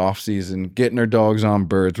in the off season, getting our dogs on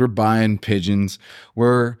birds. We're buying pigeons.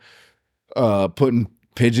 We're putting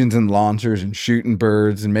pigeons in launchers and shooting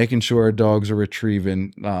birds and making sure our dogs are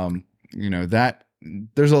retrieving, that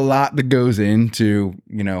there's a lot that goes into,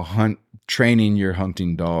 training your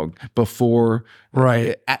hunting dog before,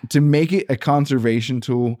 right, to make it a conservation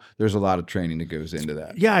tool. There's a lot of training that goes into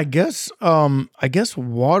that. Yeah, I guess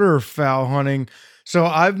waterfowl hunting. So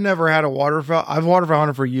I've never had a waterfowl. I've waterfowl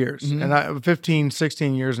hunted for years, and 15,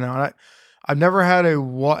 16 years now. And I've never had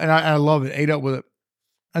and I love it. Ate up with it.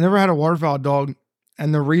 I never had a waterfowl dog,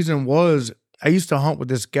 and the reason was I used to hunt with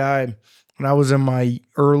this guy when I was in my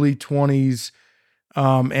early 20s,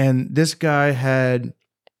 and this guy had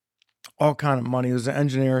all kind of money. He was an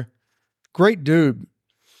engineer, great dude,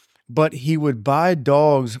 but he would buy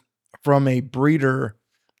dogs from a breeder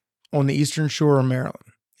on the eastern shore of Maryland.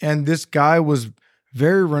 And this guy was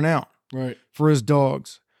very renowned for his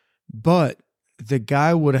dogs. But the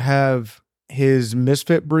guy would have his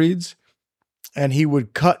misfit breeds and he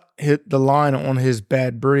would hit the line on his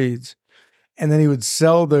bad breeds. And then he would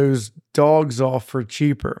sell those dogs off for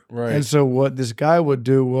cheaper. Right. And so what this guy would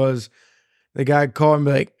do was the guy would call and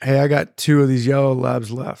be like, hey, I got 2 of these yellow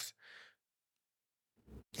labs left.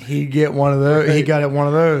 He'd get one of those. Right. He got one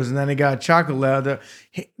of those. And then he got a chocolate lab.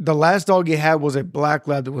 The last dog he had was a black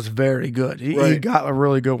lab that was very good. He got a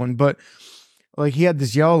really good one. But like he had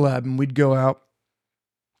this yellow lab and we'd go out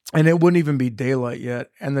and it wouldn't even be daylight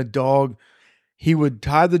yet. And the dog, he would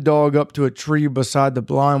tie the dog up to a tree beside the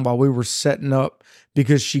blind while we were setting up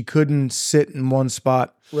because she couldn't sit in one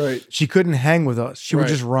spot. Right. She couldn't hang with us. She would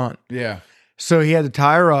just run. Yeah. So he had to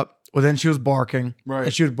tie her up. Well, then she was barking. Right.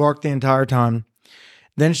 And she would bark the entire time.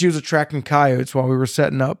 Then she was attracting coyotes while we were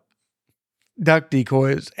setting up duck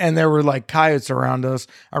decoys. And there were like coyotes around us,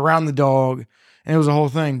 around the dog. And it was a whole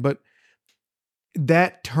thing. But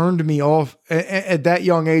that turned me off. At that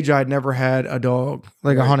young age, I'd never had a dog,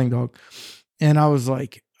 like a hunting dog. And I was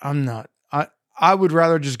like, I would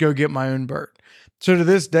rather just go get my own bird. So to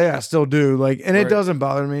this day, I still do. Like, and it doesn't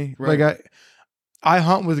bother me. Right. Like I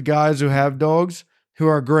hunt with guys who have dogs who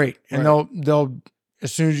are great. And they'll,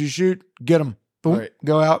 as soon as you shoot, get them. Boom,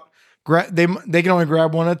 go out. They can only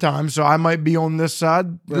grab one at a time. So I might be on this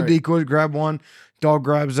side, the decoys, grab one, dog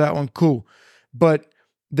grabs that one, cool. But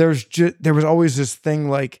there was always this thing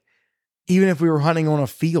like, even if we were hunting on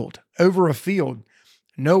over a field,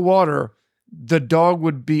 no water, the dog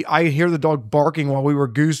would be, I hear the dog barking while we were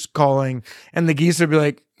goose calling, and the geese would be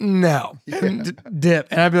like, no, and dip.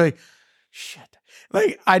 And I'd be like, shit.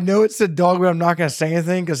 Like, I know it's the dog, but I'm not going to say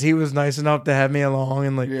anything because he was nice enough to have me along.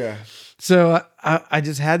 And like, so I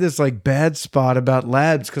just had this like bad spot about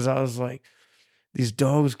labs because I was like, these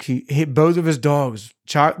dogs both of his dogs,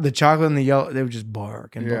 the chocolate and the yellow, they would just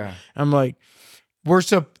bark. And bark. I'm like,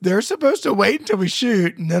 they're supposed to wait until we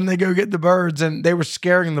shoot and then they go get the birds, and they were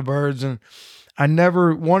scaring the birds, and I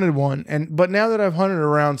never wanted one. But now that I've hunted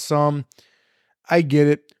around some, I get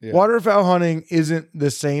it. Yeah. Waterfowl hunting isn't the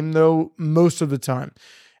same though most of the time.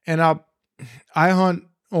 And I hunt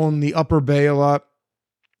on the upper bay a lot.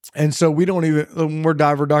 And so when we're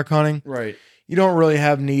diver duck hunting, you don't really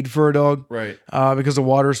have need for a dog, because the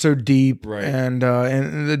water's so deep, and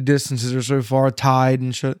the distances are so far, tide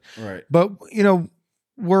and shit, But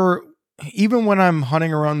even when I'm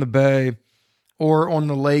hunting around the bay or on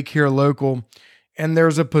the lake here local, and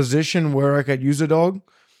there's a position where I could use a dog,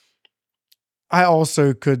 I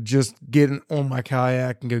also could just get on my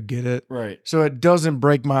kayak and go get it, So it doesn't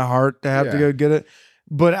break my heart to have to go get it.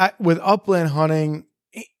 But with upland hunting,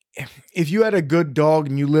 if you had a good dog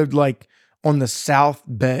and you lived like on the South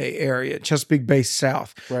Bay area, Chesapeake Bay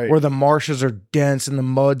South, where the marshes are dense and the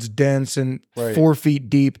mud's dense and 4 feet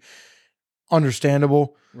deep,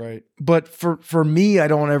 understandable. But for me, I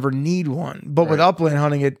don't ever need one. But with upland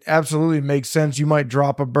hunting, it absolutely makes sense. You might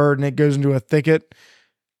drop a bird and it goes into a thicket.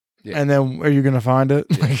 And then are you going to find it?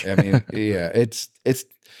 I mean, it's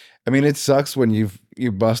I mean, it sucks when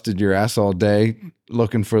you busted your ass all day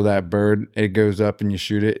looking for that bird. It goes up and you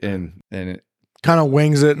shoot it, and it Kind of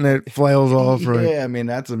wings it and it flails off. Right? yeah. I mean,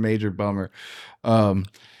 that's a major bummer. Um,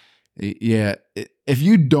 yeah, if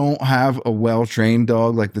you don't have a well-trained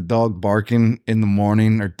dog, like the dog barking in the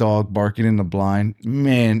morning or dog barking in the blind,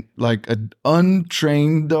 man, like an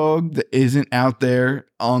untrained dog that isn't out there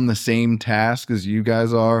on the same task as you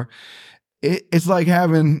guys are, it's like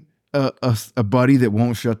having a buddy that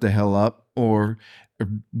won't shut the hell up or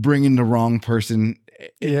bringing the wrong person.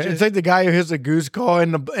 It's like the guy who hits a goose call in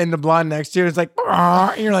the blind next to you. It's like,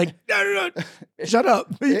 and you're like, no, shut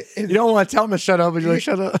up. You don't want to tell him to shut up, but you're like,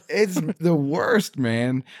 shut up. It's the worst,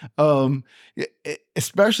 man.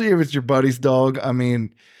 Especially if it's your buddy's dog. I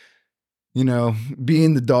mean,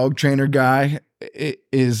 being the dog trainer guy, it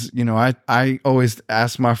is, I always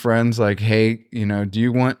ask my friends like, hey, do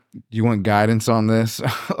you want guidance on this?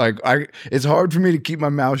 Like it's hard for me to keep my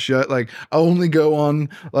mouth shut. Like I only go on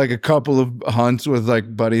like a couple of hunts with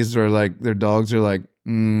like buddies or like their dogs are like,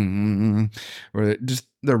 or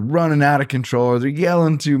they're running out of control or they're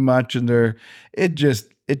yelling too much and it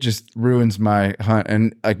just ruins my hunt.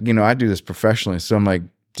 And like, I do this professionally. So I'm like,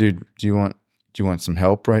 dude, do you want some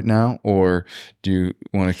help right now, or do you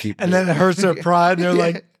want to keep? And then it hurts their pride, and they're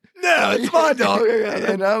like, "No, it's my dog."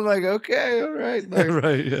 And I'm like, "Okay, all right, like,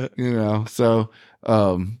 right, yeah." So,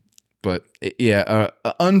 but yeah,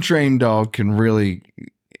 an untrained dog can really,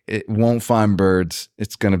 it won't find birds.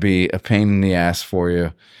 It's going to be a pain in the ass for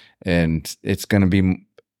you, and it's going to be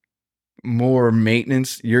more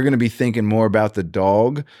maintenance. You're going to be thinking more about the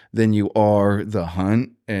dog than you are the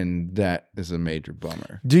hunt, and that is a major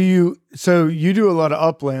bummer. So you do a lot of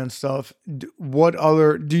upland stuff. What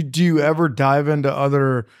other do you ever dive into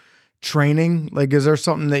other training? Like, is there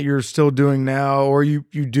something that you're still doing now, or you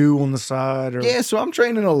do on the side? Or? Yeah, so I'm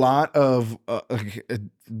training a lot of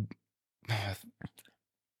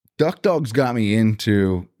duck dogs. Got me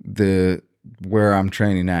into where I'm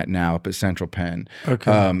training at now up at Central Penn.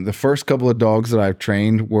 Okay. The first couple of dogs that I've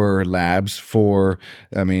trained were labs for,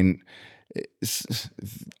 I mean,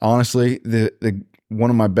 honestly, the one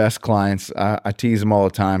of my best clients, I tease him all the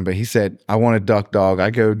time, but he said, I want a duck dog. I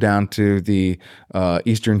go down to the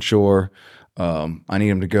Eastern Shore. I need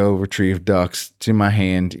him to go retrieve ducks to my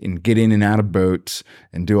hand and get in and out of boats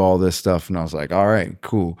and do all this stuff. And I was like, all right,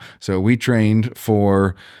 cool. So we trained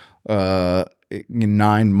for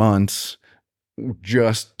 9 months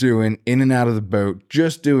just doing in and out of the boat,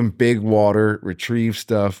 just doing big water, retrieve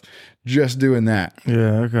stuff, just doing that.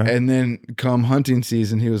 Yeah, okay. And then come hunting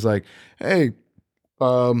season, he was like, hey,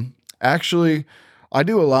 actually, I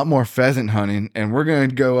do a lot more pheasant hunting, and we're going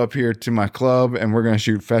to go up here to my club, and we're going to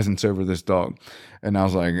shoot pheasants over this dog. And I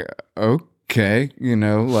was like, okay,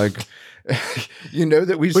 like...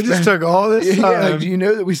 that we just took all this time. Like,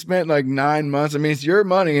 that we spent like 9 months. I mean, it's your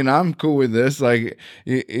money and I'm cool with this. Like,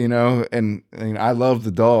 and I love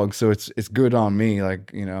the dog, so it's good on me.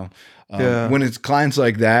 Like, when it's clients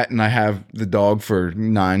like that and I have the dog for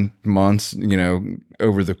 9 months,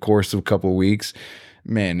 over the course of a couple of weeks,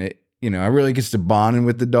 man, I really gets to bonding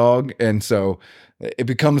with the dog. And so it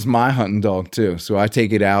becomes my hunting dog too. So I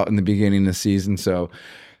take it out in the beginning of the season. So,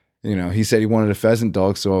 he said he wanted a pheasant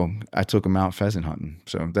dog, so I took him out pheasant hunting.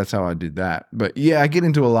 So that's how I did that. But yeah, I get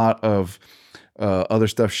into a lot of other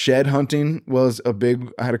stuff. Shed hunting was a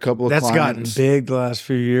big. I had a couple of clients. Gotten big the last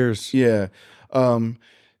few years. Yeah,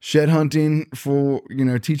 shed hunting for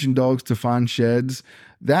teaching dogs to find sheds.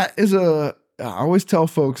 That is I always tell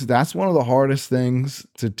folks that's one of the hardest things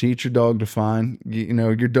to teach your dog to find.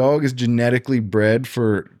 Your dog is genetically bred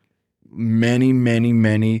for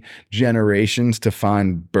many generations to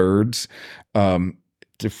find birds,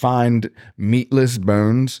 to find meatless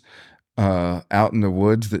bones out in the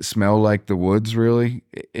woods that smell like the woods. Really,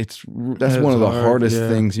 that's one of the hardest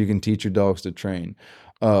things you can teach your dogs to train,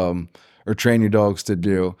 or train your dogs to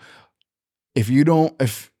do. If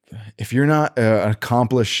you're not an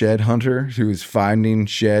accomplished shed hunter who's finding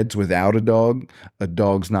sheds without a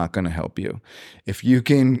dog's not going to help you. If you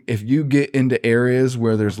get into areas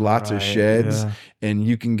where there's lots of sheds and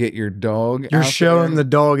you can get your dog, you're showing the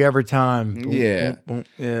dog every time. Yeah.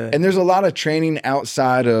 And there's a lot of training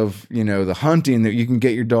outside of, the hunting that you can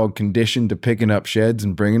get your dog conditioned to picking up sheds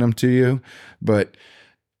and bringing them to you. But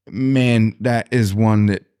man, that is one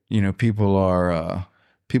that,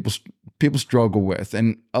 people struggle with.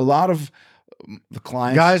 And a lot of the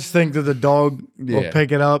clients. Guys think that the dog will Yeah.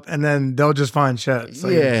 pick it up and then they'll just find sheds.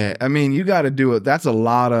 Like, Yeah, I mean, you got to do it. That's a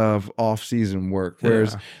lot of off-season work.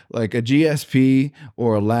 Whereas, Yeah. like a GSP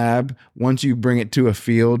or a lab, once you bring it to a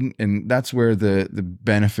field, and that's where the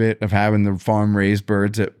benefit of having the farm-raised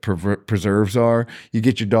birds at preserves are. You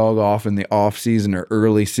get your dog off in the off-season or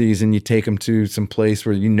early season. You take them to some place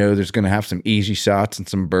where you know there's going to have some easy shots and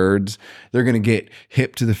some birds. They're going to get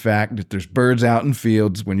hip to the fact that there's birds out in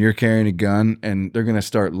fields when you're carrying a gun, and they're going to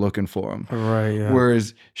start looking for them. Right. Yeah.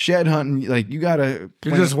 Whereas shed hunting, like you gotta,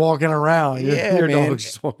 You're just walking around. Your man. dog's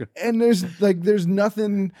just walking. and there's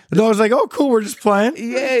nothing. The dog's like, "Oh, cool, we're just playing."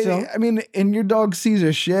 Yeah, So- I mean, and your dog sees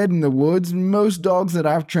a shed in the woods. Most dogs that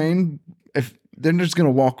I've trained, if they're just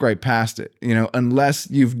gonna walk right past it, unless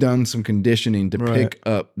you've done some conditioning to Right. pick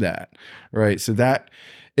up that, right? So that.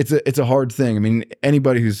 It's a hard thing. I mean,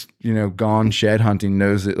 anybody who's gone shed hunting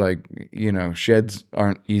knows that sheds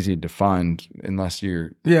aren't easy to find unless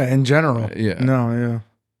you're in general. yeah. No, yeah.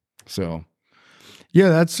 So Yeah,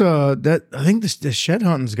 that's that I think the shed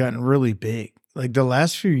hunting's gotten really big. Like the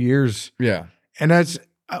last few years. yeah. And that's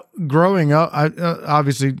growing up. I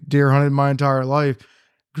obviously deer hunted my entire life.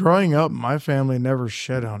 Growing up, my family never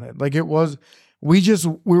shed hunted. Like it was, we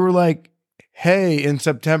were like, "Hey, in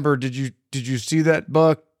September, did you see that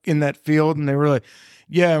buck in that field?" And they were like,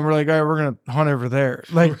 "Yeah." And we're like, "All right, we're gonna hunt over there."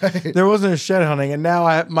 Like Right. there wasn't a shed hunting. And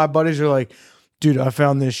now my buddies are like, "Dude, I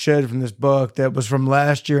found this shed from this buck that was from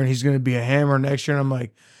last year, and he's gonna be a hammer next year." And I'm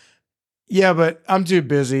like, "Yeah, but I'm too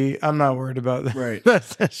busy. I'm not worried about that." Right.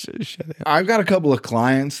 That shit. I've got a couple of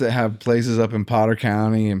clients that have places up in Potter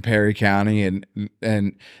County and Perry County,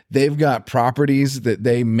 and they've got properties that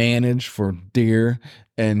they manage for deer,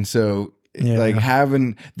 and so Yeah.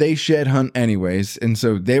 they shed hunt anyways, and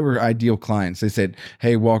so they were ideal clients. They said,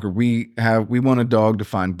 "Hey Walker, we want a dog to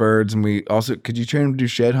find birds, and we also could you train him to do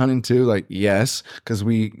shed hunting too?" Like, yes, because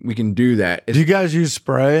we can do that. Do you guys use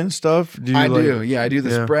spray and stuff? Do you I do. Yeah, I do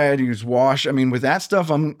the Yeah. spread, use wash. I mean, with that stuff,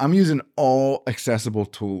 I'm using all accessible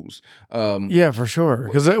tools. Yeah, for sure.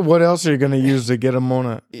 Because what else are you going to use to get them on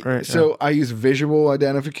it? Right. So I use visual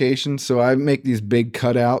identification. So I make these big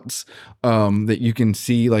cutouts that you can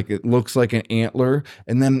see, like it looks like an antler,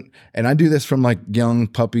 and I do this from like young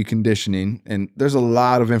puppy conditioning, and there's a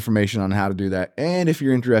lot of information on how to do that. And if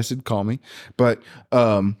you're interested, call me. But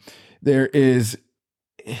there is.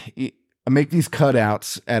 I make these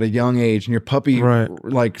cutouts at a young age, and your puppy Right.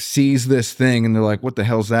 like sees this thing, and they're like, "What the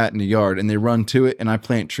hell's that?" in the yard, and they run to it, and I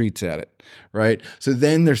plant treats at it. Right. So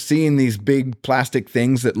then they're seeing these big plastic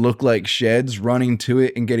things that look like sheds, running to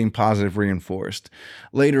it and getting positive reinforced.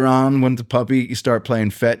 Later on, when the puppy, you start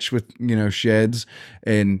playing fetch with sheds,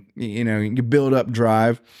 and you build up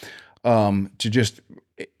drive to just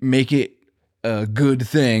make it a good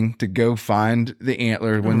thing to go find the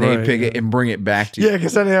antler when they Right, pick it yeah. and bring it back to you. Yeah,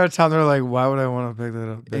 because any other time they're like, "Why would I want to pick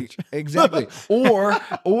that up, bitch?" Exactly.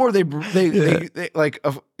 Or they like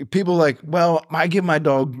people like, "Well, I give my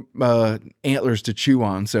dog antlers to chew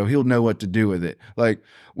on, so he'll know what to do with it." Like,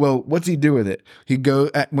 well, what's he do with it?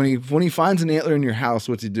 When he finds an antler in your house,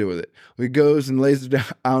 what's he do with it? He goes and lays it down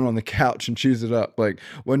on the couch and chews it up. Like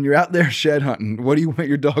when you're out there shed hunting, what do you want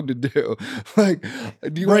your dog to do? Like,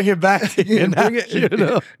 do you Bring it back to you. bring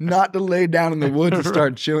it, not to lay down in the woods and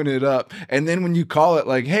start chewing it up. And then when you call it,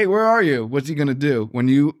 like, "Hey, where are you?" What's he gonna do when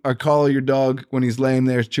you call your dog when he's laying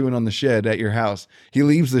there chewing on the shed at your house? He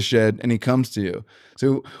leaves the shed and he comes to you.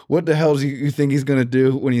 So what the hell do you think he's gonna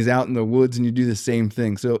do when he's out in the woods and you do the same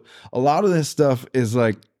thing? So a lot of this stuff is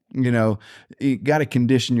like, you got to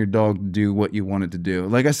condition your dog to do what you want it to do.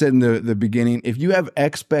 Like I said in the beginning, if you have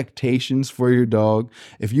expectations for your dog,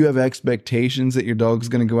 if you have expectations that your dog's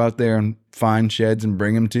going to go out there and find sheds and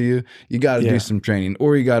bring them to you, you got to do some training,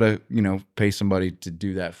 or you got to, pay somebody to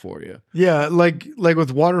do that for you. Yeah, like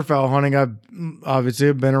with waterfowl hunting, I've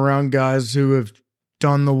obviously been around guys who have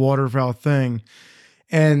done the waterfowl thing,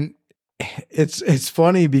 and it's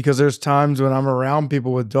funny because there's times when I'm around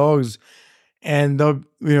people with dogs, and they'll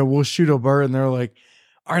we'll shoot a bird, and they're like,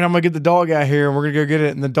 "All right, I'm gonna get the dog out here, and we're gonna go get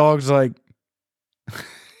it," and the dog's like,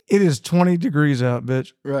 "It is 20 degrees out,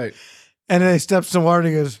 bitch," Right. and then he steps in the water and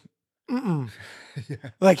he goes, "Mm-mm." Yeah.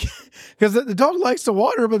 Like, because the dog likes the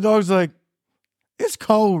water, but the dog's like, "It's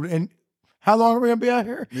cold, and how long are we gonna be out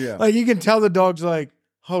here?" Yeah. Like you can tell the dog's like,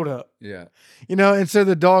 "Hold up." Yeah. And so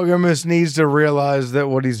the dog almost needs to realize that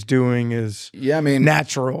what he's doing is Yeah. I mean,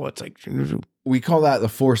 natural. It's like, we call that the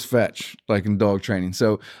force fetch, like in dog training.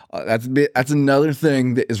 So that's another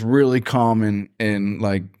thing that is really common in,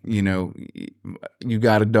 like, you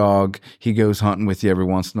got a dog, he goes hunting with you every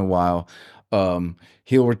once in a while.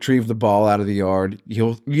 He'll retrieve the ball out of the yard.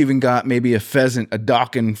 You even got maybe a pheasant, a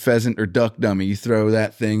docking pheasant or duck dummy. You throw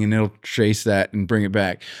that thing and it'll chase that and bring it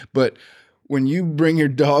back. But when you bring your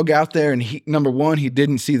dog out there and number one, he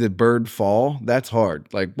didn't see the bird fall, that's hard.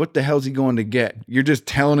 Like, what the hell's he going to get? You're just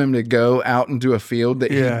telling him to go out into a field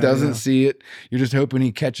that he doesn't see it. You're just hoping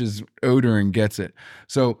he catches odor and gets it.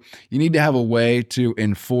 So you need to have a way to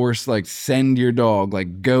enforce, like, send your dog,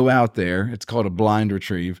 like, go out there. It's called a blind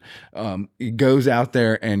retrieve. He goes out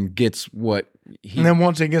there and gets what and then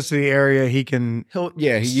once he gets to the area, he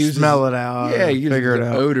uses smell it out. Yeah, he uses figure it the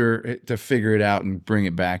out. odor to figure it out and bring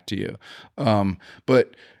it back to you.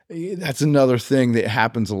 But that's another thing that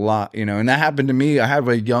happens a lot, and that happened to me. I have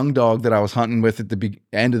a young dog that I was hunting with at the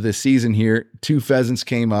end of the season here. 2 pheasants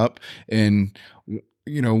came up and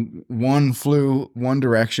one flew one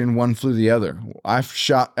direction, one flew the other. I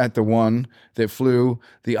shot at the one that flew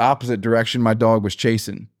the opposite direction my dog was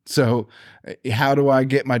chasing. So how do I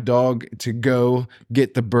get my dog to go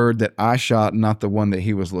get the bird that I shot, not the one that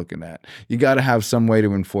he was looking at? You got to have some way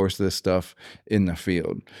to enforce this stuff in the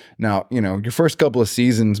field. Now, your first couple of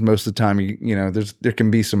seasons, most of the time, there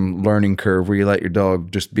can be some learning curve where you let your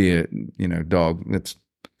dog just be a, dog. That's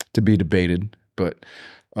to be debated, but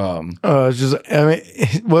it's just, I mean,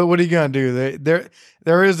 what are you gonna do?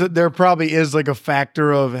 There probably is like a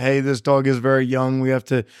factor of, hey, this dog is very young. We have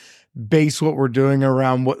to base what we're doing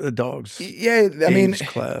around what the dog's age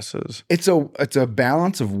class is. It's a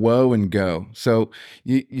balance of woe and go. So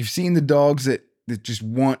you've seen the dogs that just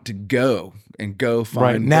want to go find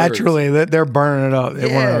birds. Naturally that they're burning it up.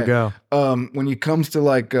 They want to go. When it comes to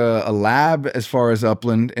like a lab, as far as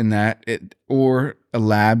upland in that or a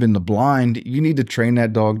lab in the blind, you need to train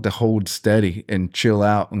that dog to hold steady and chill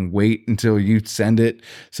out and wait until you send it,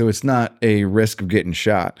 so it's not a risk of getting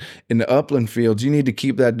shot. In the upland fields, you need to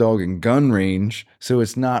keep that dog in gun range so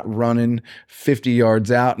it's not running 50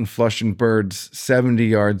 yards out and flushing birds 70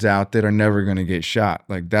 yards out that are never going to get shot.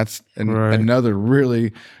 Like, that's another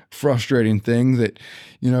really frustrating thing that,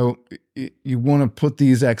 you want to put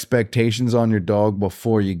these expectations on your dog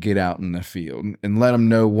before you get out in the field and let them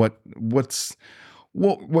know what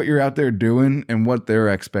you're out there doing and what their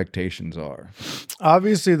expectations are.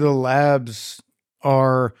 Obviously, the labs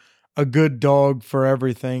are a good dog for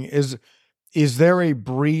everything. Is there a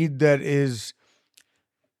breed that is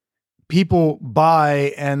people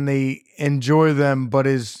buy and they enjoy them, but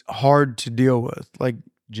is hard to deal with? Like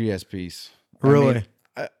GSPs. Really?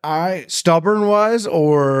 I stubborn wise,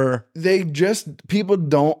 or people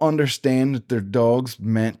don't understand that their dog's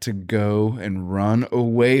meant to go and run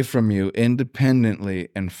away from you independently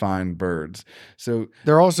and find birds. So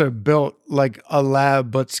they're also built like a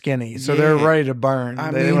lab but skinny, so they're ready to burn.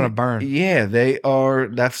 They want to burn. Yeah, they are.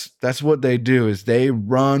 That's what they do, is they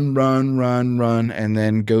run, and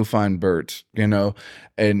then go find birds.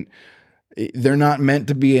 And they're not meant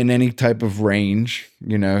to be in any type of range,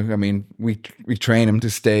 I mean, we train them to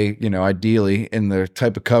stay, ideally in the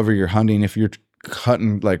type of cover you're hunting. If you're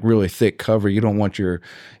hunting like really thick cover, you don't want your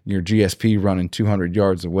GSP running 200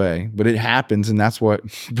 yards away, but it happens. And that's what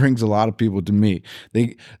brings a lot of people to me.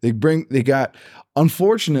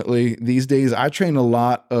 Unfortunately, these days I train a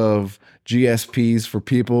lot of GSPs for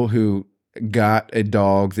people who got a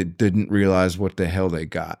dog that didn't realize what the hell they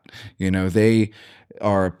got. They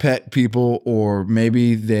are pet people, or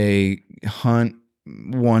maybe they hunt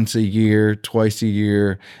once a year, twice a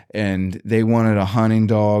year, and they wanted a hunting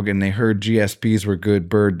dog and they heard GSPs were good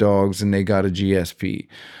bird dogs and they got a GSP.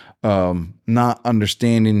 Not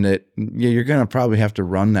understanding that, you're going to probably have to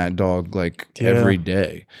run that dog every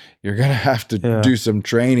day. You're going to have to do some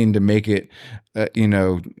training to make it,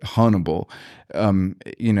 huntable.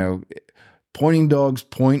 Pointing dogs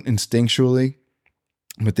point instinctually,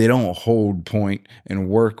 but they don't hold point and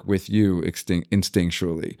work with you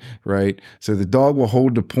instinctually, right? So the dog will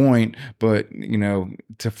hold the point, but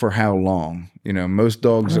for how long? Most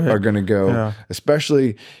dogs are going to go,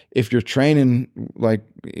 especially if you're training, like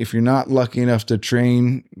if you're not lucky enough to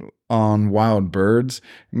train on wild birds,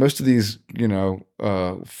 most of these,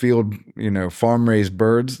 field, farm raised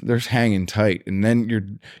birds, they're hanging tight. And then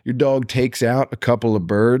your dog takes out a couple of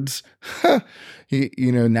birds.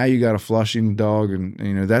 Now you got a flushing dog, and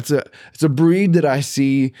it's a breed that I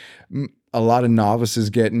see a lot of novices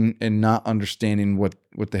getting and not understanding what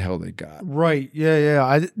the hell they got. Right.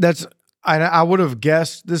 Yeah. I would have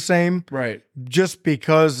guessed the same. Right. Just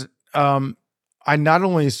because I not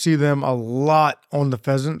only see them a lot on the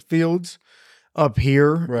pheasant fields up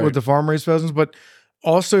here with the farm raised pheasants, but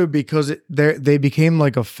also because they became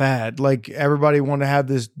like a fad. Like everybody wanted to have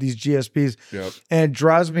these GSPs. Yep. And it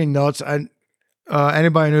drives me nuts.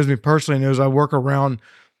 Anybody who knows me personally knows I work around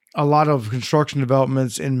a lot of construction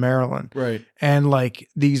developments in Maryland, Right. and like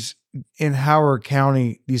these in Howard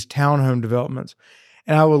County, these townhome developments,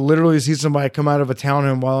 and I would literally see somebody come out of a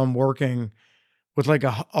townhome while I'm working with like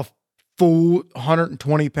a full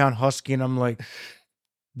 120-pound husky, and I'm like,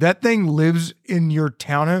 that thing lives in your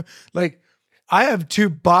townhome. Like, I have two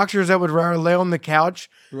boxers that would rather lay on the couch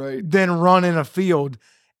Right. than run in a field,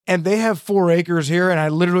 and they have 4 acres here, and I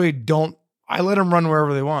literally don't. I let them run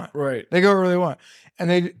wherever they want. Right. They go wherever they want,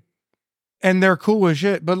 and they're cool as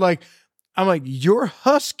shit. But like, I'm like, your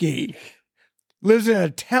husky lives in a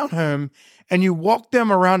townhome, and you walk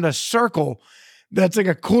them around a circle that's like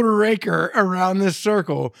a 1/4 acre around this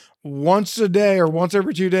circle once a day or once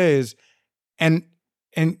every 2 days, and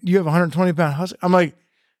you have a 120-pound husky. I'm like,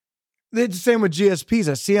 it's the same with GSPs.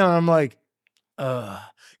 I see them, and I'm like,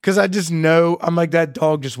 because I just know, I'm like, that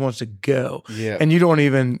dog just wants to go. Yeah. And you don't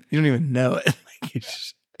even know it. Like, it's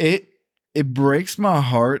just, It breaks my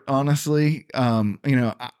heart, honestly. I'm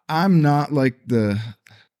not like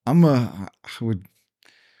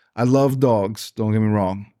I love dogs, don't get me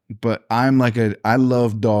wrong, but I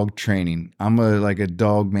love dog training. I'm like a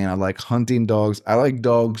dog man. I like hunting dogs. I like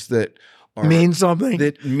dogs that mean something.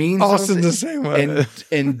 That mean Austin's something the same way.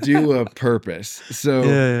 and do a purpose.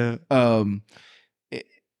 So yeah.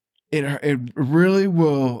 It really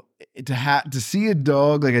will to see a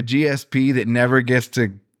dog like a GSP that never gets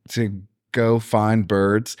to go find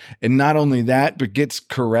birds, and not only that, but gets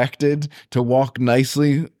corrected to walk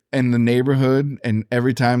nicely in the neighborhood, and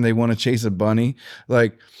every time they want to chase a bunny,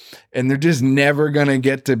 like, and they're just never gonna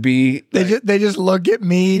get to be. They just look at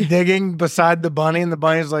me digging beside the bunny, and the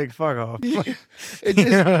bunny's like, "Fuck off."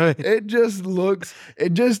 It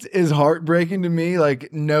just is heartbreaking to me,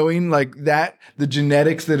 like knowing like that the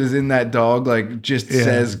genetics that is in that dog, like just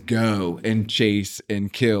says go and chase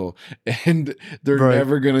and kill, and they're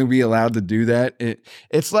never gonna be allowed to do that.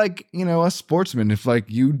 It's like, a sportsman. If like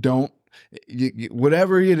you don't.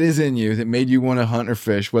 Whatever it is in you that made you want to hunt or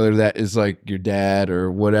fish, whether that is like your dad or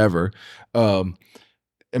whatever,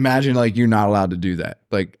 imagine like you're not allowed to do that.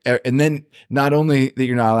 Like, and then not only that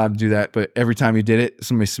you're not allowed to do that, but every time you did it,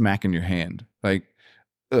 somebody's smacking your hand. Like,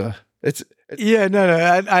 it's yeah,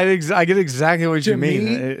 no, I get exactly what you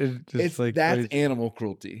mean. It's like that's animal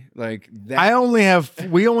cruelty. Like that.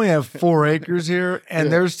 We only have 4 acres here, and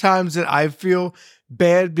there's times that I feel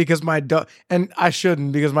bad because my dog, and I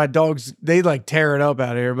shouldn't, because my dogs, they like tear it up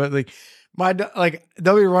out here, but like like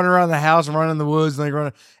they'll be running around the house and running in the woods and like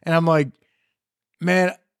running, and I'm like,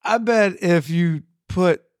 man, I bet if you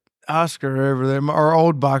put Oscar over there, our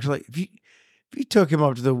old boxer, like if you took him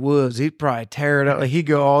up to the woods, he'd probably tear it up. Like he'd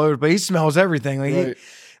go all over, but he smells everything.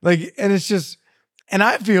 Like and it's just, and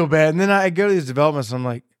I feel bad. And then I go to these developments, and I'm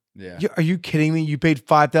like, are you kidding me? You paid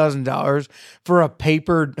 $5,000 for a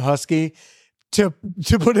papered husky to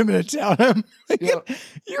put him in a townhome? Like,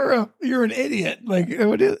 you're an idiot. Like,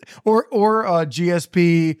 what is, or a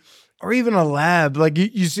GSP, or even a lab. Like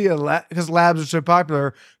you see a lab, because labs are so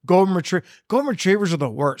popular. Golden retrievers are the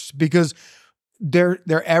worst because they're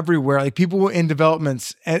everywhere. Like people in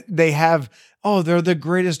developments, and they have, they're the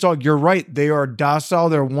greatest dog. You're right. They are docile.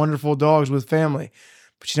 They're wonderful dogs with family.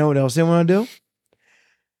 But you know what else they want to do?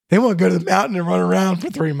 They want to go to the mountain and run around for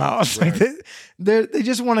 3 miles. Right. Like they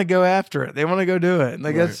just want to go after it. They want to go do it.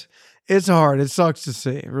 Like it's hard. It sucks to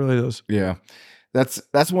see. It really does. Yeah. That's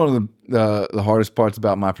one of the hardest parts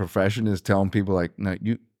about my profession, is telling people like, no,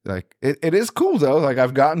 you like it is cool though. Like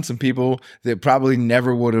I've gotten some people that probably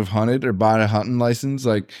never would have hunted or bought a hunting license,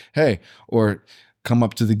 like, hey, or come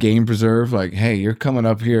up to the game preserve, like, hey, you're coming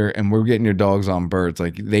up here and we're getting your dogs on birds.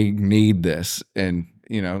 Like they need this. And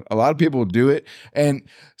a lot of people do it. And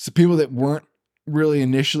so people that weren't really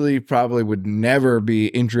initially probably would never be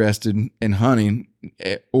interested in hunting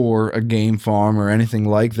or a game farm or anything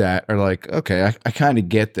like that are like, okay, I kind of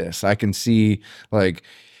get this. I can see, like,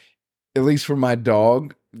 at least for my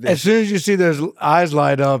dog. As soon as you see those eyes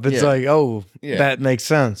light up, it's like, that makes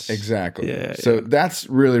sense. Exactly. Yeah, so that's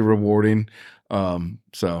really rewarding.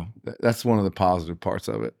 So that's one of the positive parts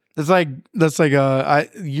of it. That's like a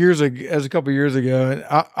couple years ago, and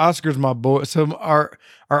Oscar's my boy. So our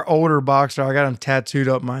older boxer, I got him tattooed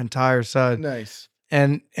up my entire side. Nice.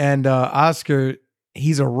 And Oscar,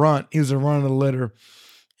 he's a runt. He was a runt of the litter,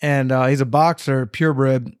 and he's a boxer,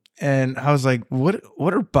 purebred. And I was like, what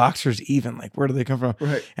are boxers even? Like, where do they come from?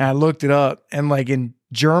 Right. And I looked it up, and like in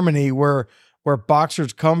Germany, where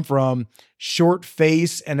boxers come from, short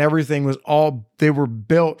face and everything they were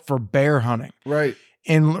built for bear hunting. Right.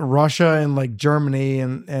 In Russia and like Germany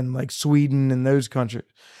and like Sweden and those countries.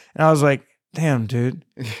 And I was like, damn, dude.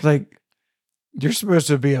 Like, You're supposed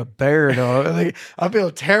to be a bear, dog. Like, I feel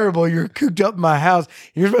terrible. You're cooped up in my house.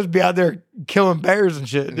 You're supposed to be out there killing bears and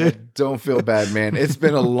shit, dude. Don't feel bad, man. It's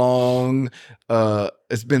been a long,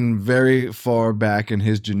 it's been very far back in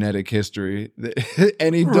his genetic history.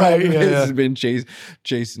 Any dog Right, of yeah, his yeah. has been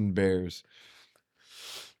chasing bears.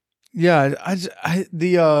 Yeah,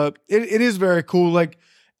 it is very cool. Like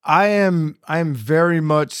I am very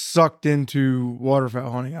much sucked into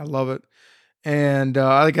waterfowl hunting. I love it. And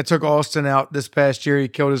I took Austin out this past year. He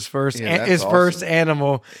killed his first Yeah, that's his first awesome.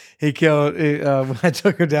 animal. He killed when I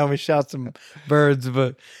took her down. We shot some birds,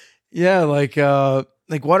 but yeah, like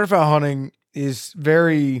waterfowl hunting is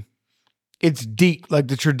very, it's deep. Like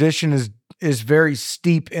the tradition is very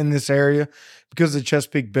steep in this area because of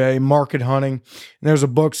Chesapeake Bay market hunting. And there's a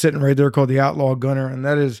book sitting right there called The Outlaw Gunner, and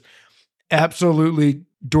that is absolutely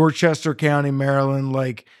Dorchester County, Maryland.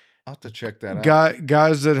 Like I'll have to check that out.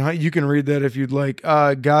 guys that hunt, you can read that if you'd like.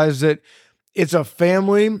 Guys that it's a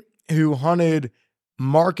family who hunted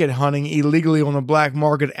market hunting illegally on the black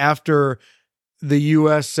market after the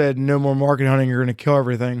U.S. said no more market hunting, you're going to kill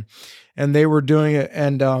everything, and they were doing it.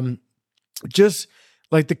 And just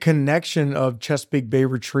like the connection of Chesapeake Bay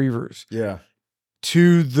retrievers Yeah.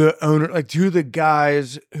 to the owner, like to the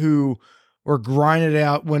guys who were grinding it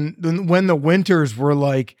out when the winters were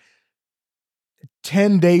like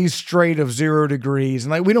 10 days straight of 0 degrees.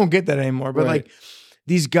 And like, we don't get that anymore, but Right. like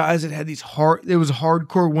these guys that had these it was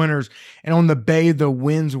hardcore winters, and on the bay, the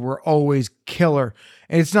winds were always killer.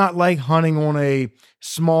 And it's not like hunting on a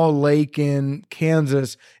small lake in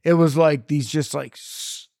Kansas. It was like these just like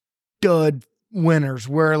stud winters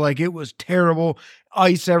where like it was terrible,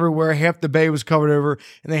 ice everywhere. Half the bay was covered over,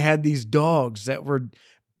 and they had these dogs that were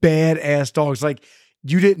badass dogs. Like,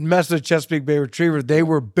 you didn't mess with Chesapeake Bay Retriever. They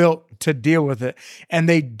were built to deal with it. And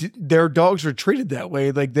their dogs were treated that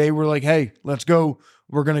way. Like they were like, hey, let's go.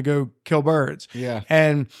 We're going to go kill birds. Yeah.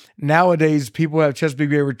 And nowadays people have Chesapeake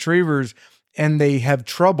Bay Retrievers and they have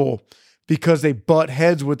trouble because they butt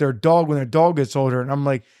heads with their dog when their dog gets older. And I'm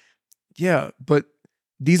like, yeah, but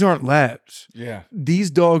these aren't labs. Yeah. These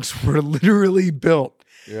dogs were literally built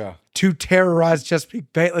Yeah. to terrorize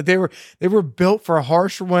Chesapeake Bay. Like they were built for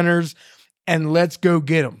harsh winters, and let's go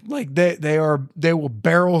get them. Like they will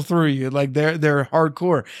barrel through you. Like they're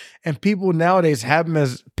hardcore. And people nowadays have them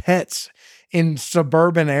as pets in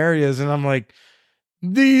suburban areas. And I'm like,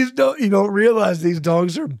 you don't realize these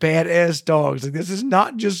dogs are badass dogs. Like this is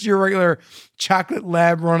not just your regular chocolate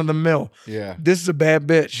lab run of the mill. Yeah. This is a bad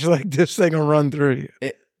bitch. Like this thing will run through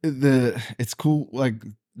you. It's cool. Like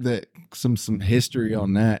some history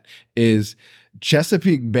on that is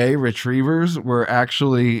Chesapeake Bay retrievers were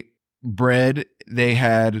actually bred. They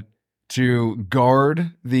had to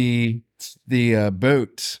guard the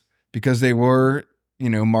boats because they were,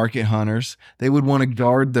 market hunters. They would want to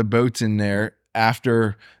guard the boats in there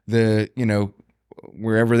after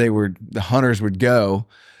wherever the hunters would go.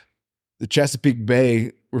 The Chesapeake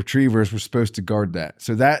Bay retrievers were supposed to guard that.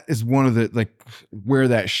 So that is one of the, like, where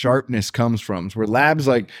that sharpness comes from. Where labs,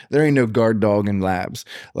 like, there ain't no guard dog in labs.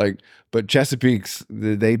 Like, but Chesapeake's,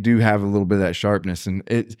 they do have a little bit of that sharpness, and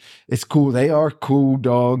it's cool. They are cool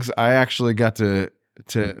dogs. I actually got to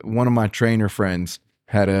one of my trainer friends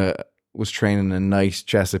was training a nice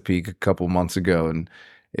Chesapeake a couple months ago, and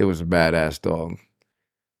it was a badass dog.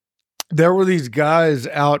 There were these guys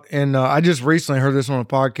out in, I just recently heard this on a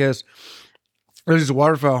podcast. There's these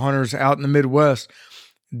waterfowl hunters out in the Midwest.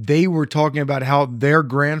 They were talking about how their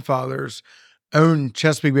grandfathers owned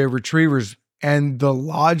Chesapeake Bay retrievers, and the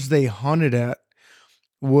lodge they hunted at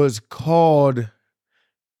was called,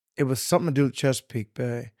 it was something to do with Chesapeake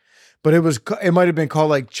Bay, but it might have been called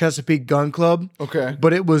like Chesapeake Gun Club. Okay.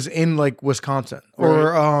 But it was in like Wisconsin or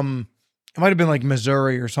it might have been like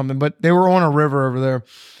Missouri or something, but they were on a river over there.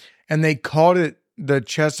 And they called it the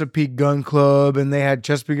Chesapeake Gun Club, and they had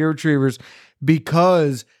Chesapeake Retrievers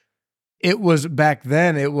because it was back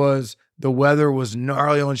then. It was the weather was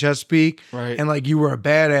gnarly on Chesapeake, Right. and like you were a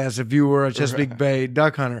badass if you were a Chesapeake Bay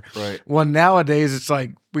duck hunter. Right. Well, nowadays it's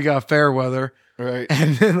like we got fair weather, Right.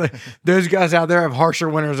 and then like, those guys out there have harsher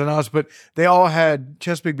winters than us, but they all had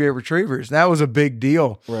Chesapeake Bay Retrievers. That was a big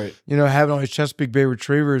deal, Right. having all these Chesapeake Bay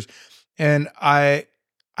Retrievers, and I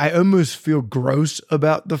almost feel gross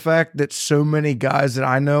about the fact that so many guys that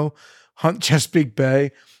I know hunt Chesapeake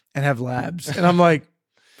Bay and have labs. And I'm like,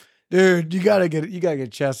 dude, you gotta get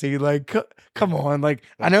Chessie. Like, come on. Like,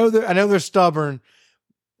 I know they're stubborn,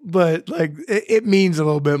 but like it means a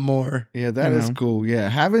little bit more. Yeah, that is cool. Yeah.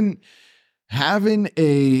 Having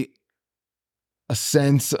a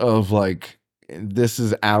sense of like, this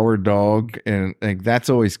is our dog, and like that's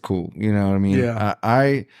always cool. You know what I mean? Yeah.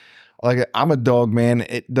 like I'm a dog man.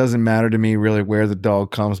 It doesn't matter to me really where the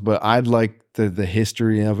dog comes, but I'd like the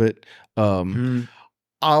history of it.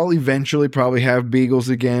 I'll eventually probably have beagles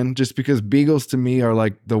again, just because beagles to me are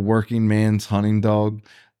like the working man's hunting dog.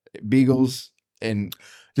 Beagles and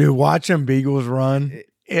Dude, watching beagles run,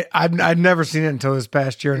 I'd never seen it until this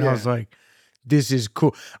past year, and I was like, this is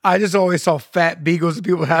cool. I just always saw fat beagles that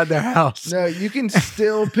people had in their house. no, you can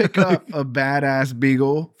still pick up a badass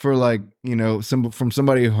beagle for like, from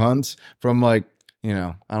somebody who hunts from like,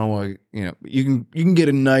 I don't want to, you can get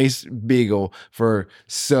a nice beagle for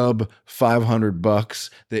sub $500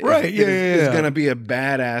 that is going to be a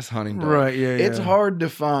badass hunting dog. Right, It's hard to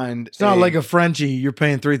find. It's not like a Frenchie. You're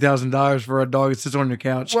paying $3,000 for a dog that sits on your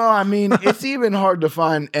couch. Well, I mean, it's even hard to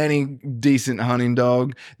find any decent hunting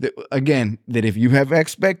dog that if you have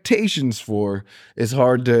expectations for, it's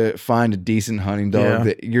hard to find a decent hunting dog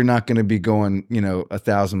that you're not going to be going,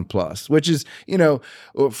 1,000 plus, which is,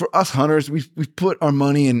 for us hunters, we put our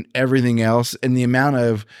money in everything else, and the amount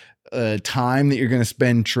of time that you're going to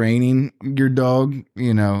spend training your dog,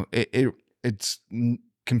 it's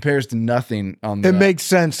compares to nothing on that. It makes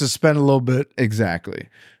sense to spend a little bit. Exactly.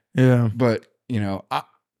 Yeah. But,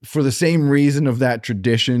 for the same reason of that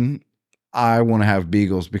tradition, I want to have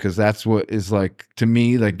beagles, because that's what is like, to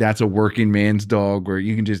me, like that's a working man's dog where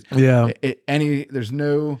you can just,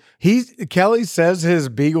 Kelly says his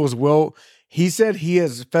beagles he said he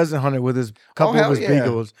has pheasant hunted with his couple of his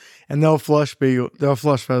beagles, and they'll flush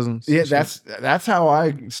pheasants. Yeah, that's how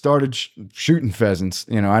I started shooting pheasants.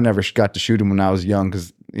 I never got to shoot them when I was young,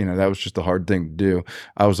 because that was just a hard thing to do.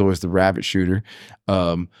 I was always the rabbit shooter.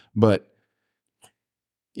 But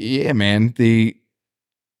yeah, man,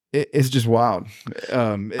 it's just wild.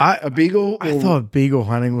 A beagle. I thought beagle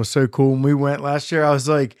hunting was so cool. When we went last year, I was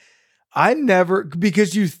like,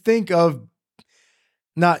 because you think of,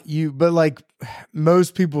 not you, but like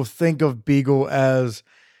most people think of beagle as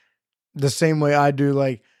the same way I do.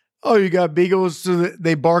 Like, oh, you got beagles, so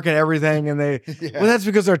they bark at everything, and well, that's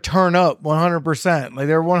because they're turned up 100%. Like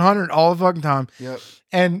they're 100 all the fucking time. Yep.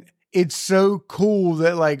 And it's so cool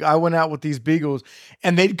that like I went out with these beagles,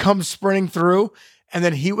 and they'd come sprinting through, and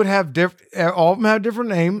then he would have all of them had different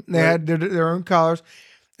name. They had their own collars,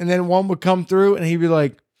 and then one would come through, and he'd be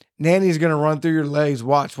like, "Nanny's gonna run through your legs.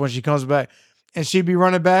 Watch when she comes back." And she'd be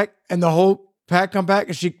running back, and the whole pack come back,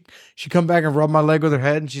 and she'd come back and rub my leg with her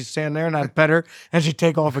head, and she'd stand there, and I'd pet her, and she'd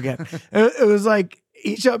take off again. It was like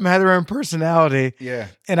each of them had their own personality. Yeah.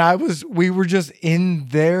 And we were just in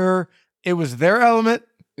it was their element,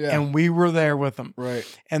 and we were there with them. Right.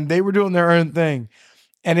 And they were doing their own thing.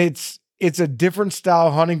 And it's a different style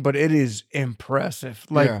of hunting, but it is impressive.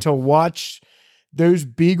 Like to watch those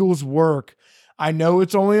beagles work. I know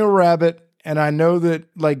it's only a rabbit, and I know that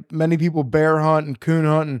like many people bear hunt and coon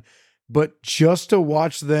hunting, but just to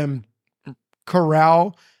watch them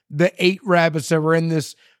corral the 8 rabbits that were in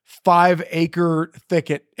this 5-acre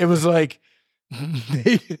thicket, it was like,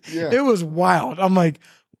 it was wild. I'm like,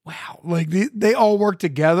 wow, like they all work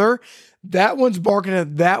together. That one's barking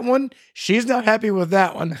at that one. She's not happy with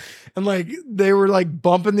that one. And like, they were like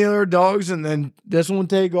bumping the other dogs, and then this one would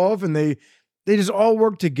take off, and they just all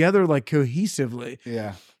work together like cohesively.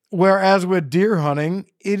 Yeah. Whereas with deer hunting,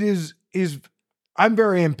 it is I'm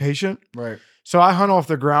very impatient. Right. So I hunt off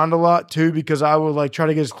the ground a lot too, because I will like try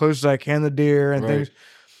to get as close as I can to deer and things.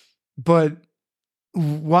 But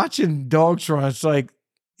watching dogs run, it's like,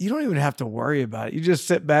 you don't even have to worry about it. You just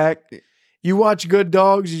sit back. You watch good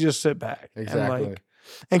dogs, you just sit back. Exactly.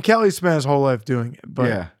 And Kelly spent his whole life doing it.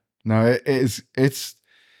 But no, it's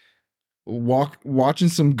watching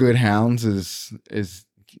some good hounds is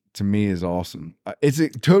to me is awesome. It's a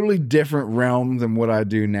totally different realm than what I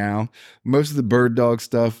do now. Most of the bird dog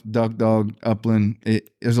stuff, duck dog, upland,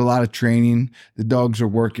 there's a lot of training. The dogs are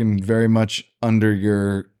working very much under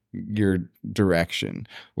your direction.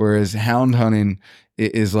 Whereas hound hunting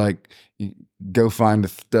is like, go find the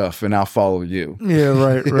stuff and I'll follow you. Yeah,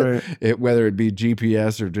 right. Whether it be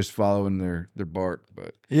GPS or just following their bark.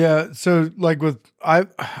 But yeah, so like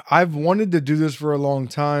I've wanted to do this for a long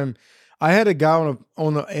time. I had a guy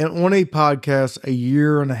on a podcast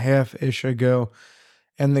 1.5 years ago,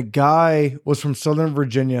 and the guy was from Southern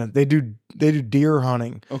Virginia. They do deer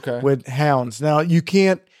hunting with hounds. Now you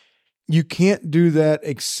can't do that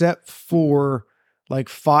except for like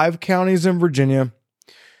 5 counties in Virginia.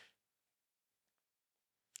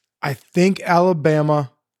 I think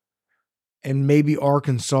Alabama and maybe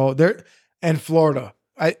Arkansas and Florida.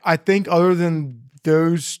 I think other than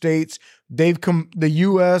those states, the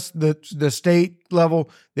U.S., the state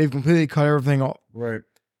level, they've completely cut everything off. Right.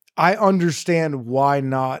 I understand why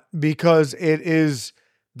not, because it is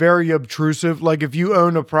very obtrusive. Like if you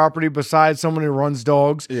own a property beside someone who runs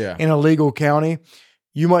dogs Yeah. in a legal county,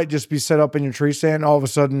 you might just be set up in your tree stand. All of a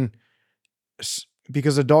sudden,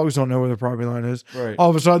 because the dogs don't know where the property line is, Right. all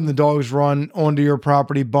of a sudden the dogs run onto your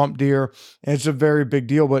property, bump deer, and it's a very big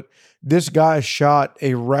deal. But this guy shot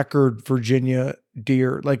a record Virginia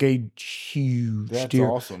deer, like a huge That's deer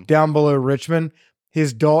awesome. down below Richmond.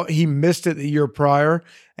 His dog, he missed it the year prior,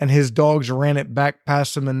 and his dogs ran it back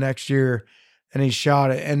past him the next year, and he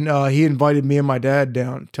shot it. And he invited me and my dad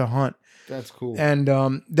down to hunt. That's cool. And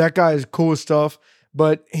that guy is cool as stuff.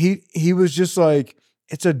 But he was just like,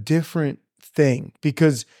 it's a different thing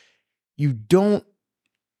because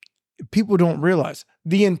people don't realize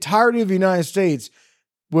the entirety of the United States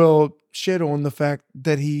will shit on the fact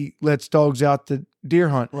that he lets dogs out to deer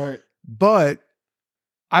hunt. Right. But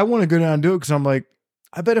I want to go down and do it because I'm like,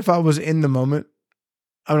 I bet if I was in the moment,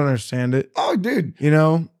 I don't understand it. Oh, dude. You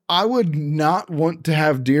know? I would not want to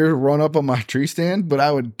have deer run up on my tree stand, but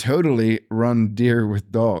I would totally run deer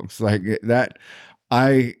with dogs. Like that,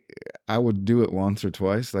 I would do it once or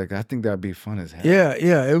twice. Like I think that'd be fun as hell.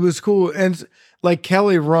 Yeah, it was cool. And like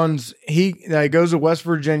Kelly runs, he goes to West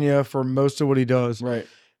Virginia for most of what he does. Right.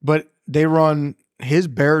 But they run, his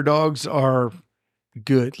bear dogs are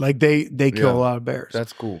good. Like they kill a lot of bears.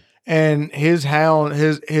 That's cool. And his hound,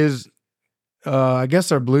 his I guess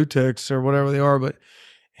they're blue ticks or whatever they are, but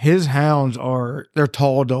his hounds they're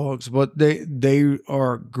tall dogs, but they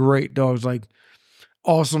are great dogs, like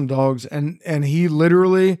awesome dogs. And he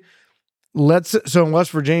literally so in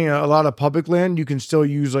West Virginia, a lot of public land, you can still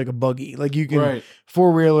use like a buggy, like you can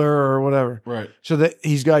 4-wheeler or whatever. Right. So that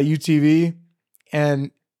he's got UTV,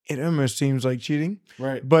 and it almost seems like cheating.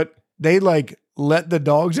 Right. But they like let the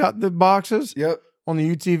dogs out the boxes. Yep. On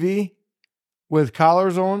the UTV with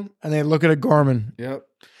collars on, and they look at a Garmin. Yep.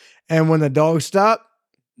 And when the dogs stop,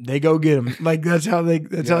 they go get them. Like that's how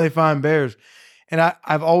they find bears. And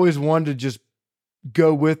I've always wanted to just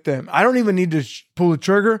go with them. I don't even need to pull the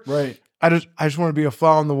trigger. Right. I just want to be a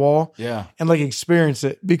fly on the wall. Yeah. And like experience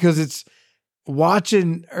it, because it's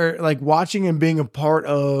watching and being a part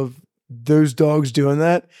of those dogs doing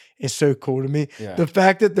that is so cool to me. Yeah. The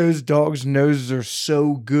fact that those dogs' noses are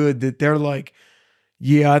so good that they're like,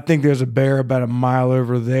 yeah, I think there's a bear about a mile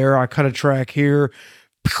over there. I cut a track here.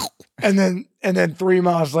 And then 3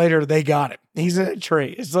 miles later, they got him. He's in a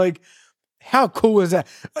tree. It's like, how cool is that?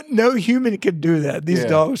 No human can do that. These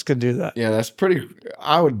dogs can do that. Yeah, that's pretty.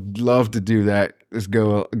 I would love to do that. Just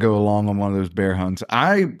go along on one of those bear hunts.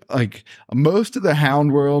 I like most of the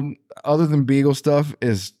hound world, other than beagle stuff,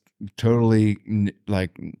 is totally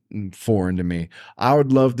like foreign to me. I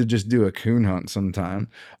would love to just do a coon hunt sometime.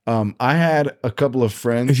 I had a couple of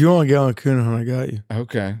friends. If you want to get on a coon hunt, I got you.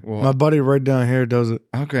 Okay. Well, my buddy right down here does it.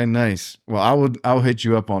 Okay, nice. Well, I'll hit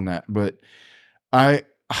you up on that. But I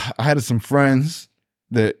had some friends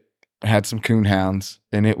that had some coon hounds,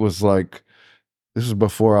 and it was like, this was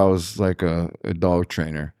before I was like a dog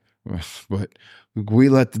trainer, but we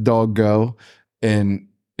let the dog go, and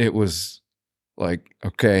it was like,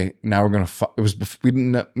 okay, now we're gonna. It was we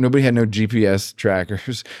didn't. Nobody had no GPS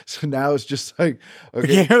trackers, so now it's just like, okay,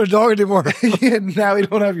 you can't have a dog anymore. Yeah, now we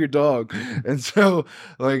don't have your dog, and so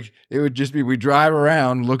like it would just be we drive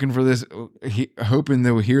around looking for this, hoping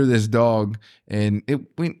that we hear this dog, and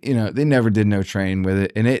they never did no train with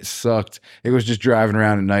it, and it sucked. It was just driving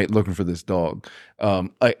around at night looking for this dog.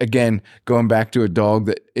 Again, going back to a dog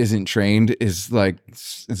that isn't trained is like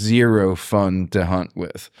zero fun to hunt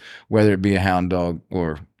with, whether it be a hound dog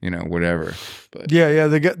or whatever. But yeah,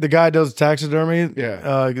 the guy does taxidermy.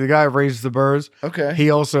 Yeah, the guy raises the birds. Okay,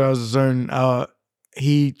 he also has his own.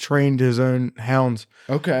 He trained his own hounds.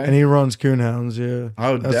 Okay, and he runs coon hounds. Yeah,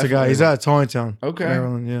 that's the guy. He's out of Tawnytown,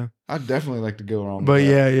 Maryland. Yeah, I'd definitely like to go along. But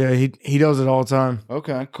yeah, he does it all the time.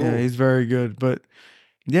 Okay, cool. Yeah, he's very good. But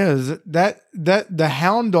yeah, that the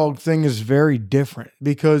hound dog thing is very different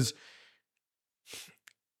because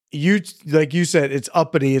like you said, it's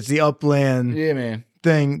uppity. It's the upland. Yeah, man.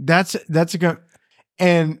 Thing. That's a good.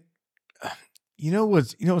 And you know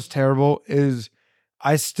what's terrible is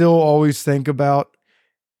I still always think about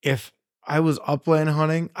if I was upland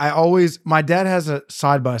hunting. My dad has a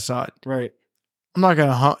side-by-side. Right. I'm not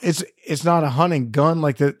gonna hunt. It's not a hunting gun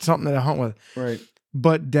like that. Something that I hunt with. Right.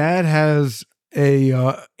 But Dad has we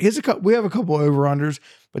have a couple over-unders,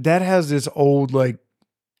 but Dad has this old, like,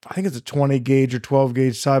 I think it's a 20 gauge or 12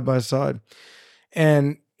 gauge side-by-side.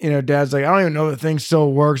 And, Dad's like, I don't even know if the thing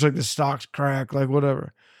still works. Like the stock's cracked, like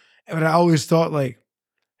whatever. But I always thought, like,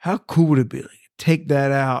 how cool would it be? Like, take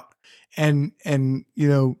that out and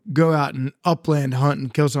go out and upland hunt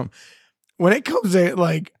and kill something. When it comes to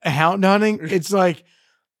like hound hunting, it's like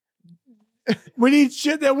we need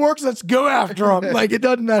shit that works. Let's go after them. Like, it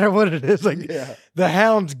doesn't matter what it is. Like, the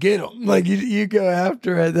hounds get them. Like, you go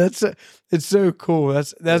after it. It's so cool.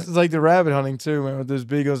 That's like the rabbit hunting too, man, with those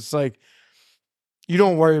beagles. It's like, you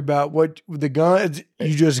don't worry about what the gun,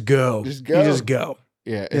 you just go. You just go.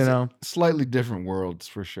 Yeah, it's slightly different worlds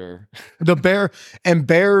for sure. The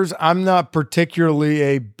bears, I'm not particularly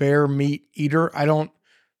a bear meat eater.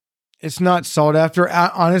 It's not sought after.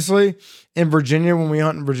 Honestly, in Virginia, when we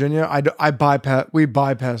hunt in Virginia, we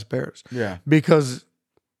bypass bears. Yeah. Because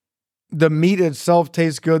the meat itself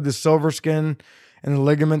tastes good. The silver skin and the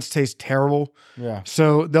ligaments taste terrible. Yeah.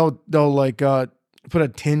 So they'll like put a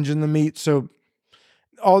tinge in the meat. So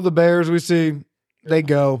all the bears we see, they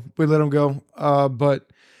go. We let them go. But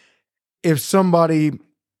if somebody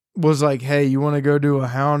was like, "Hey, you want to go do a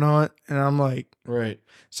hound hunt?" and I'm like, right.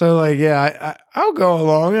 So like, yeah, I'll go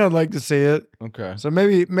along. I'd like to see it. Okay. So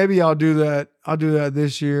maybe I'll do that. I'll do that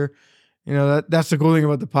this year. You know, that's the cool thing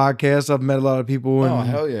about the podcast. I've met a lot of people. Oh,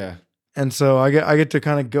 hell yeah. And so I get to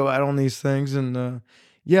kind of go out on these things, and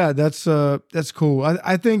yeah, that's cool.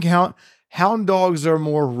 I think hound dogs are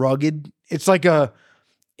more rugged. It's like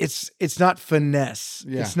it's not finesse.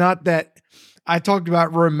 Yeah. It's not that. I talked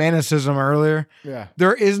about romanticism earlier. Yeah.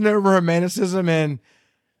 There is no romanticism in,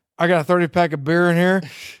 I got a 30-pack of beer in here,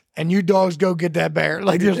 and you dogs go get that bear.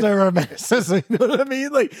 Like, there's no romanticism. You know what I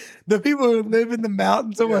mean? Like, the people who live in the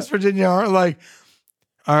mountains of West Virginia aren't like,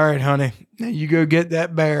 all right, honey, now you go get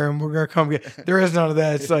that bear, and we're going to come get. There is none of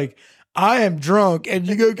that. It's like, I am drunk, and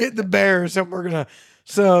you go get the bears, and we're going to.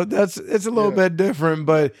 So it's a little bit different,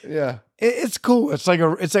 but yeah. It's cool. It's like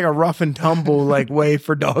a rough and tumble like way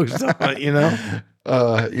for dogs to hunt, you know?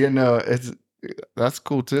 That's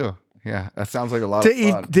cool too. Yeah, that sounds like a lot of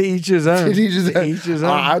fun. To each his own. To each his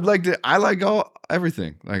own. I like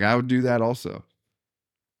everything. Like, I would do that also.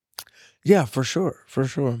 Yeah, for sure.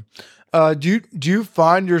 Do you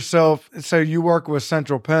find yourself, so you work with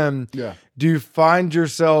Central Penn. Yeah. Do you find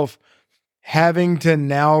yourself having to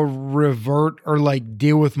now revert or like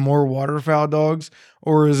deal with more waterfowl dogs,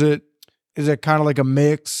 or is it kind of like a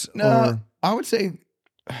mix? No, I would say,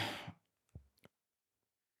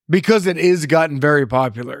 because it is gotten very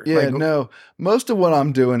popular. Yeah, no. Most of what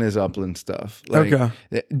I'm doing is upland stuff. Like,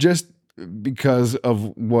 okay. Just because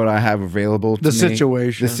of what I have available to me.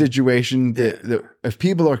 The situation. If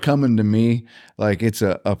people are coming to me, like, it's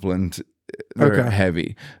a upland, they're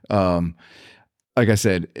heavy. Like I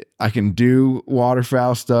said, I can do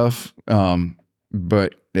waterfowl stuff,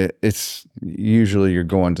 but it's usually you're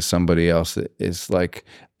going to somebody else that is like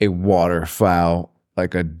a waterfowl,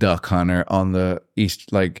 like a duck hunter on the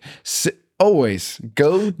east. Like, always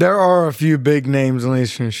go. There are a few big names on the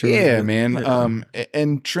Eastern Shore. Yeah, man.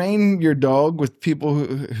 And train your dog with people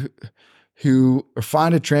who or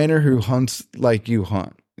find a trainer who hunts like you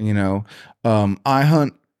hunt. You know, I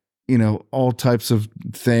hunt, all types of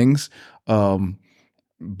things.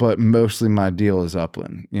 But mostly my deal is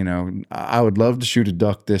upland. I would love to shoot a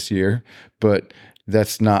duck this year, but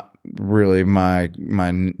that's not really my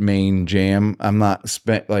main jam. I'm not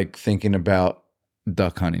thinking about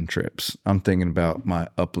duck hunting trips. I'm thinking about my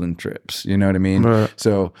upland trips. You know what I mean? Right.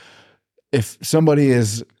 So if somebody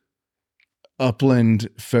is upland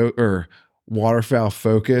or waterfowl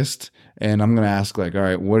focused, and I'm going to ask, like, all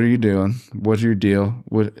right, what are you doing? What's your deal?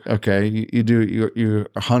 You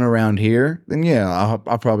hunt around here, then yeah,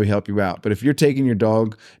 I'll probably help you out. But if you're taking your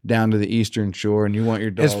dog down to the Eastern Shore and you want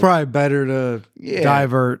your dog, it's probably better to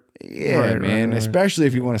divert. Yeah, right, man. Right. Especially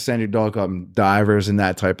if you want to send your dog on divers and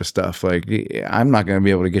that type of stuff. Like, I'm not going to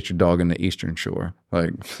be able to get your dog in the Eastern Shore.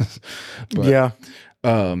 Like, but, yeah.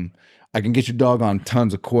 I can get your dog on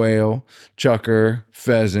tons of quail, chucker,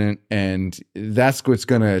 pheasant, and that's what's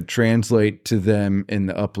going to translate to them in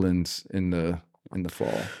the uplands in the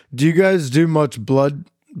fall. Do you guys do much blood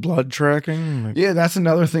tracking? Yeah, that's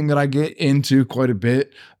another thing that I get into quite a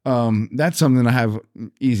bit. That's something I have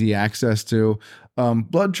easy access to.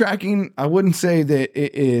 Blood tracking, I wouldn't say that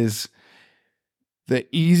it is the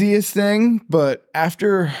easiest thing, but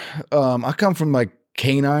after I come from like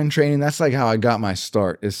canine training, that's like how I got my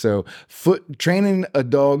start, is so training a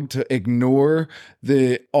dog to ignore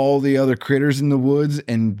all the other critters in the woods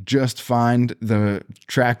and just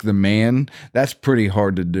track the man. That's pretty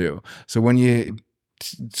hard to do. So when you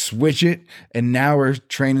switch it, and now we're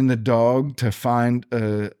training the dog to find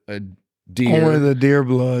a deer, only the deer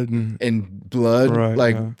blood and blood,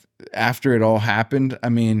 right, after it all happened. I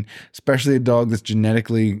mean, especially a dog that's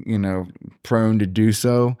genetically, prone to do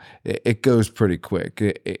so, it goes pretty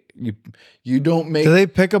quick. You don't make. Do they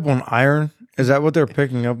pick up on iron? Is that what they're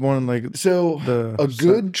picking up on? Like, so, a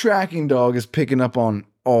good tracking dog is picking up on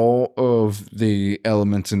all of the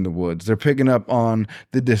elements in the woods. They're picking up on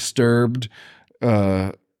the disturbed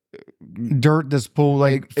dirt that's pulled,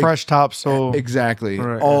 like fresh topsoil. Exactly.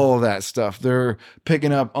 Right, all of that stuff. They're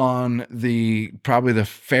picking up on probably the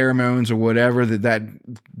pheromones or whatever that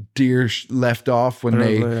deer left off when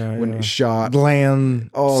it shot. Gland,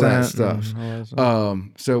 all that scent, stuff. and all that stuff.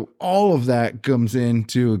 So all of that comes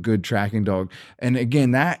into a good tracking dog. And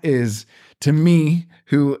again, that is, to me,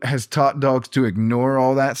 who has taught dogs to ignore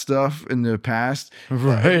all that stuff in the past.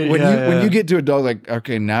 Right. When you get to a dog, like,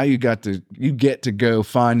 okay, now you get to go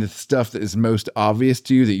find the stuff that is most obvious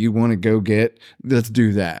to you that you want to go get. Let's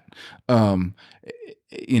do that. You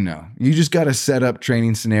just got to set up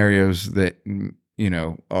training scenarios that,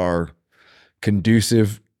 are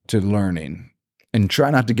conducive to learning. And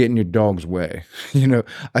try not to get in your dog's way.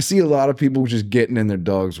 I see a lot of people just getting in their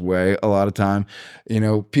dog's way a lot of time.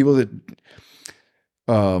 People that,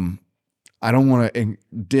 I don't want to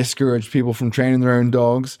discourage people from training their own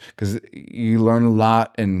dogs because you learn a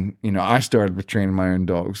lot. And, I started with training my own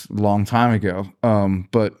dogs a long time ago.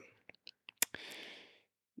 But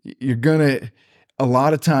a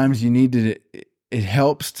lot of times you need to, it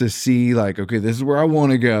helps to see like, okay, this is where I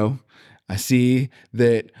want to go. I see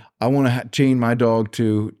that I want to chain my dog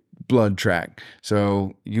to blood track.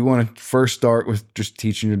 So you want to first start with just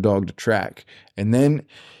teaching your dog to track. And then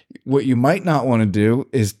what you might not want to do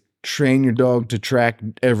is train your dog to track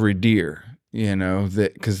every deer,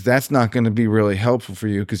 because that's not going to be really helpful for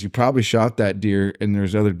you because you probably shot that deer and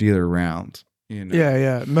there's other deer around.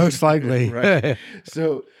 Yeah, most likely. Right.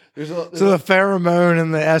 So the pheromone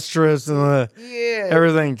and the estrus and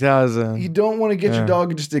everything ties in. You don't want to get your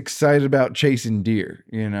dog just excited about chasing deer.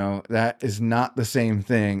 That is not the same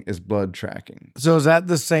thing as blood tracking. So is that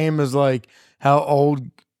the same as like how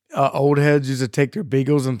old heads used to take their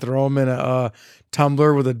beagles and throw them in a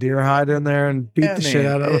tumbler with a deer hide in there and beat the shit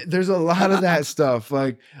out of them? There's a lot of that stuff.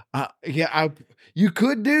 Like, you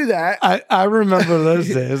could do that. I remember those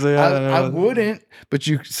days. I wouldn't, but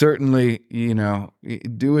you certainly,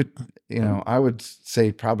 do it. I would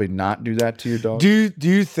say probably not do that to your dog. Do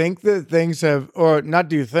you think that things have, or not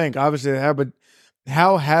do you think, obviously they have, but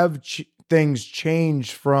how have things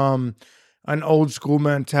changed from an old school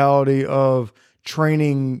mentality of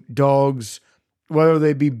training dogs, whether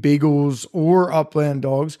they be beagles or upland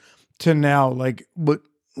dogs, to now? Like,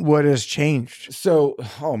 what has changed? So,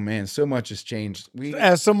 oh man, so much has changed.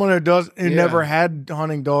 As someone who never had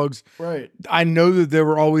hunting dogs, right? I know that there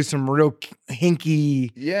were always some real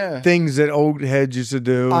hinky things that old heads used to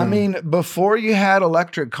do. I mean, before you had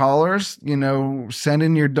electric collars,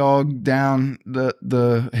 sending your dog down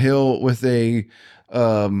the hill with a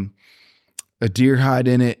deer hide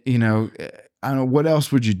in it, I don't know, what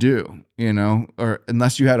else would you do, or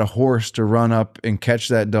unless you had a horse to run up and catch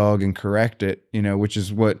that dog and correct it, which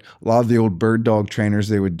is what a lot of the old bird dog trainers,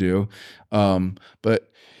 they would do.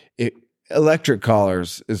 But electric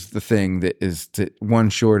collars is the thing that is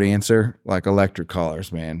one short answer, like electric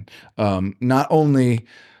collars, man. Not only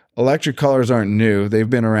electric collars aren't new. They've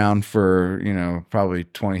been around for, probably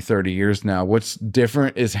 20, 30 years now. What's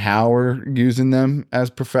different is how we're using them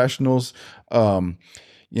as professionals.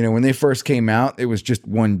 When they first came out, it was just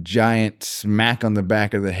one giant smack on the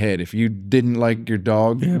back of the head. If you didn't like your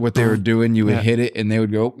dog, what they were doing, you would hit it and they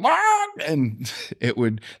would go, and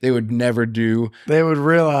they would never do. They would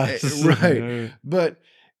realize. Right. But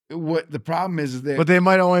what the problem is that. But they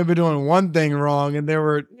might only be doing one thing wrong and there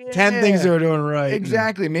were 10 things they were doing right.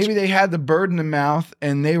 Exactly. Maybe they had the bird in the mouth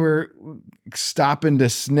and they were stopping to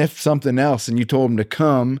sniff something else and you told them to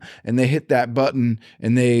come and they hit that button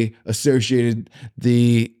and they associated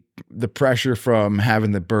the pressure from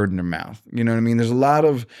having the bird in their mouth. You know what I mean? There's a lot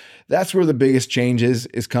of, that's where the biggest change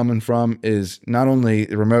is coming from, is not only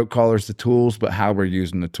the remote collars, the tools, but how we're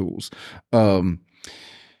using the tools.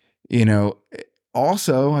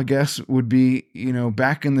 Also, I guess would be,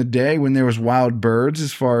 back in the day when there was wild birds,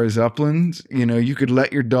 as far as uplands, you could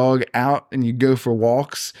let your dog out and you go for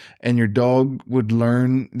walks and your dog would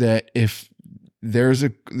learn that if there's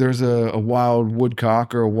a wild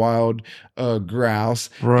woodcock or a wild grouse,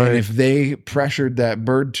 right, and if they pressured that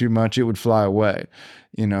bird too much, it would fly away.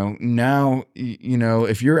 Now,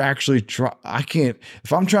 if you're actually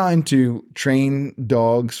if I'm trying to train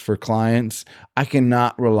dogs for clients, I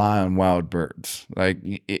cannot rely on wild birds. Like,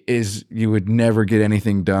 you would never get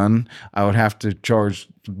anything done. I would have to charge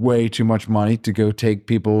way too much money to go take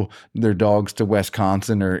their dogs to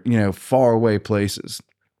Wisconsin or, far away places.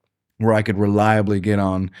 where I could reliably get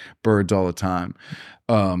on birds all the time.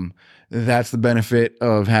 That's the benefit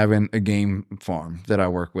of having a game farm that I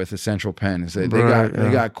work with, a central pen, is that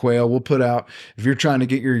they got quail. We'll put out, if you're trying to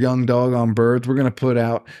get your young dog on birds, we're going to put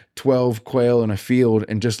out 12 quail in a field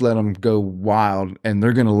and just let them go wild. And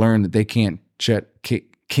they're going to learn that they can't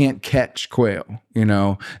catch quail, you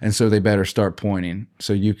know, and so they better start pointing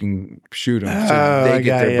so you can shoot them so they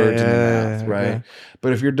get their birds in the mouth, right? Yeah.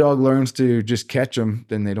 But if your dog learns to just catch them,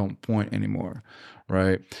 then they don't point anymore,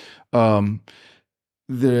 right?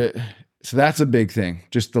 So that's a big thing,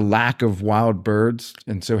 just the lack of wild birds,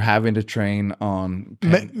 and so having to train on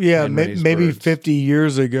maybe birds. 50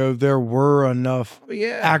 years ago there were enough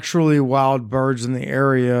actually wild birds in the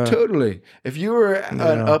area. Totally. If you were an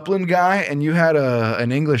upland guy and you had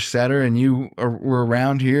an English setter and you were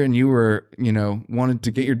around here and you were, you know, wanted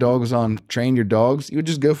to get your dogs on, train your dogs, you would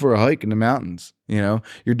just go for a hike in the mountains. You know,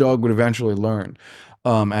 your dog would eventually learn.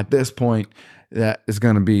 At this point, that is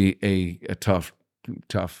going to be a tough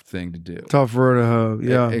thing to do. Tough road to hoe.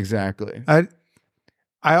 Yeah, exactly.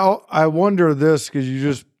 I wonder this, because you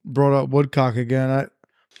just brought up woodcock again.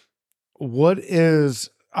 What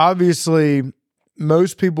is, obviously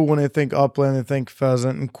most people when they think upland, they think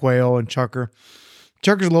pheasant and quail and chucker.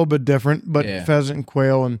 Chucker's a little bit different, but pheasant and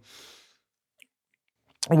quail. And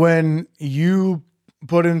when you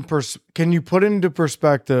can you put into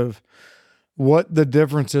perspective what the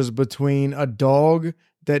difference is between a dog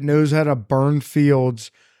that knows how to burn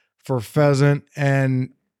fields for pheasant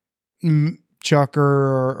and chucker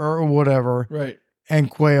or whatever, right, and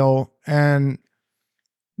quail, and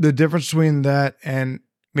the difference between that and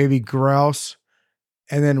maybe grouse,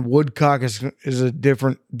 and then woodcock is a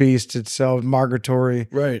different beast itself, migratory,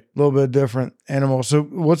 right, a little bit different animal. So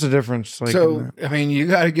what's the difference? So I mean, you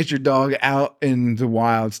got to get your dog out in the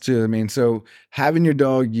wilds too. I mean, so having your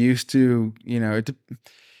dog used to, you know,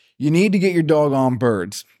 you need to get your dog on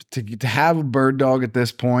birds. To have a bird dog at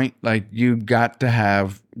this point, like, you got to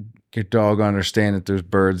have your dog understand that there's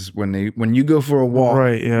birds when you go for a walk.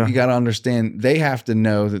 Right, yeah. You got to understand they have to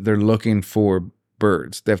know that they're looking for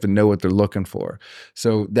birds. They have to know what they're looking for.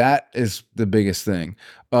 So that is the biggest thing.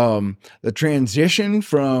 The transition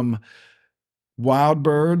from wild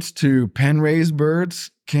birds to pen raised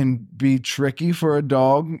birds can be tricky for a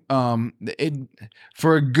dog.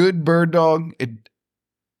 For a good bird dog,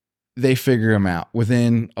 they figure them out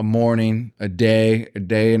within a morning, a day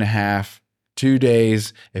and a half, 2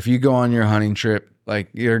 days. If you go on your hunting trip, like,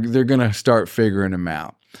 they're going to start figuring them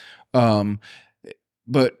out.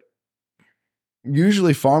 But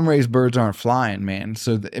usually farm raised birds aren't flying, man.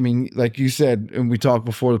 So, I mean, like you said, and we talked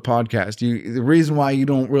before the podcast, the reason why you're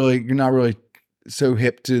not really so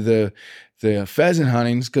hip to the pheasant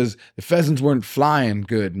huntings, because the pheasants weren't flying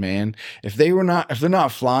good, man. If they're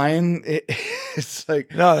not flying, it's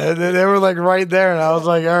like, no, they were like right there, and I was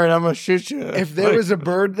like, all right, I'm gonna shoot you. If there was a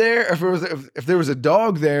bird there, if there was a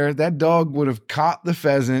dog there, that dog would have caught the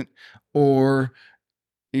pheasant, or,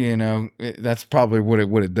 you know, that's probably what it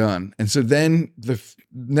would have done. And so then the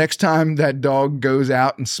next time that dog goes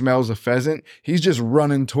out and smells a pheasant, he's just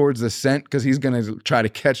running towards the scent because he's going to try to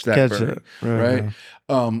catch that bird. Right?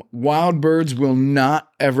 Wild birds will not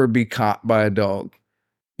ever be caught by a dog.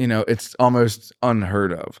 You know, it's almost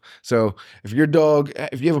unheard of. So if you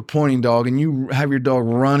have a pointing dog and you have your dog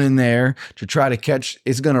run in there to try to catch,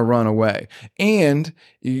 it's going to run away. And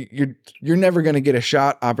you're never going to get a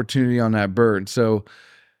shot opportunity on that bird. So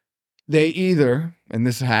they either, and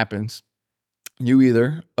this happens, you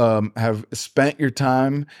either have spent your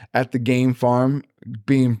time at the game farm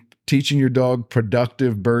teaching your dog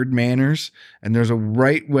productive bird manners, and there's a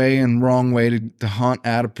right way and wrong way to hunt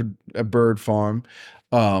at a bird farm.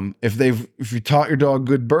 If you taught your dog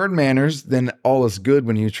good bird manners, then all is good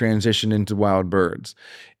when you transition into wild birds.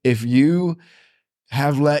 If you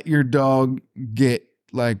have let your dog get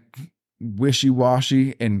like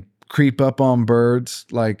wishy-washy and creep up on birds,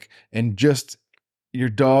 and just your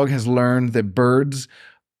dog has learned that birds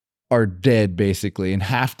are dead basically and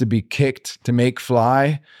have to be kicked to make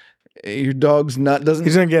fly, your dog's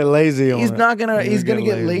he's gonna get lazy. He's gonna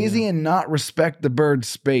get lazy and not respect the bird's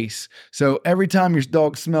space. So every time your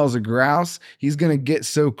dog smells a grouse, he's gonna get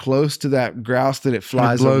so close to that grouse that it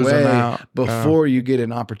flies away before you get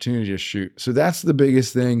an opportunity to shoot. So that's the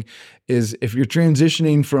biggest thing, is if you're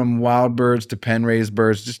transitioning from wild birds to pen raised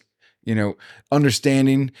birds, just, you know,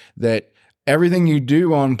 understanding that everything you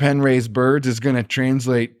do on pen raised birds is going to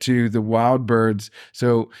translate to the wild birds.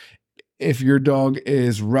 So if your dog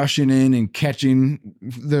is rushing in and catching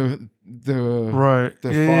the farm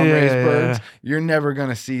raised birds, you're never going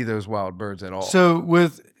to see those wild birds at all. So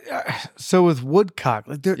with woodcock,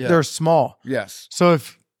 they're small. Yes. So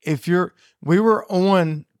if we were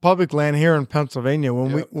on public land here in Pennsylvania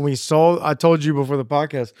when we saw, I told you before the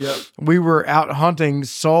podcast, we were out hunting,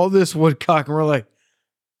 saw this woodcock, and we're like,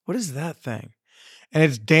 what is that thing? And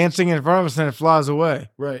it's dancing in front of us and it flies away.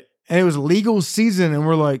 Right. And it was legal season, and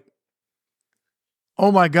we're like,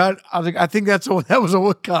 oh my God. I was like, I think that was a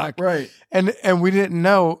woodcock. Right. And we didn't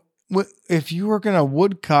know if you were going to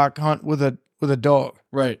woodcock hunt with a dog.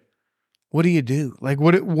 Right. What do you do? Like,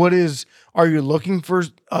 are you looking for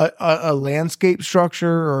a landscape structure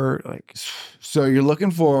or like? So you're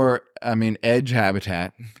looking for, edge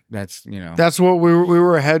habitat. That's, That's what we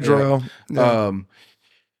were a hedgerow. Yeah.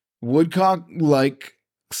 Woodcock like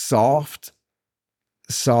soft,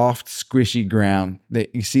 squishy ground.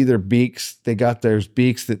 You see their beaks. They got those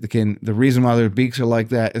beaks the reason why their beaks are like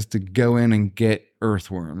that is to go in and get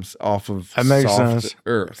earthworms off of soft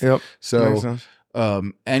earth. Yep. So, makes sense.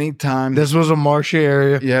 Anytime this was a marshy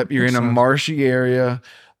area. Yep. You're in a marshy area.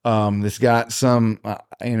 That's got some,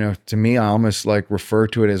 to me, I almost like refer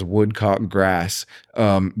to it as woodcock grass.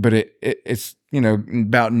 But it's,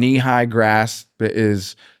 about knee-high grass that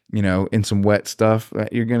is, in some wet stuff.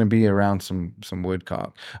 You're going to be around some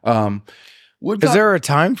woodcock. Woodcock, is there a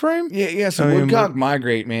time frame? Yeah. So woodcock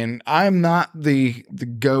migrate, man. I'm not the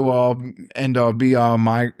go all end all be all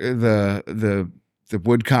the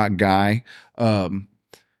woodcock guy.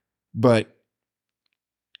 But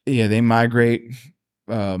yeah, they migrate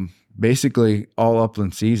basically all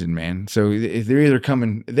upland season, man. So they're either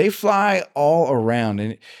coming, they fly all around.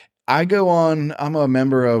 And I'm a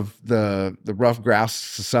member of the Rough Grouse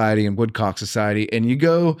Society and Woodcock Society, and you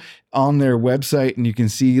go on their website and you can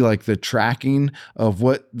see like the tracking of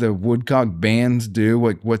what the woodcock bands do,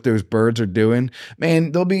 like what those birds are doing.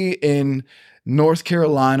 Man, they'll be in North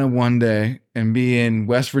Carolina one day and be in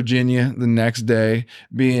West Virginia the next day,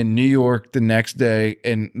 be in New York the next day,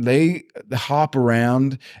 and they hop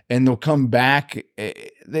around and they'll come back.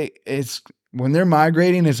 When they're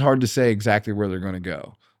migrating, it's hard to say exactly where they're going to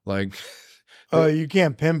go. Like, you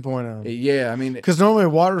can't pinpoint them. Yeah, because normally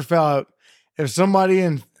waterfowl, if somebody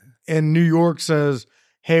in New York says,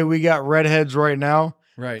 "Hey, we got redheads right now,"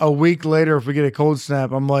 right? A week later, if we get a cold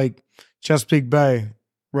snap, I'm like, Chesapeake Bay,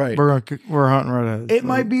 right? We're hunting redheads. It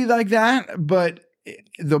might be like that, but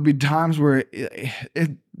there'll be times where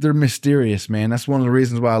they're mysterious, man. That's one of the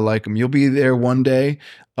reasons why I like them. You'll be there one day,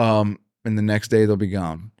 and the next day they'll be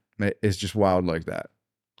gone. It's just wild like that.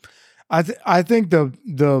 I think the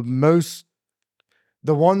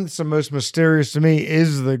one that's the most mysterious to me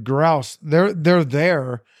is the grouse. They're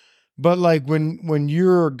there, but like when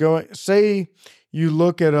you're going, say you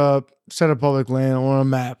look at a set of public land on a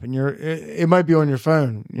map, and it might be on your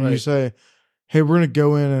phone, and you say, "Hey, we're gonna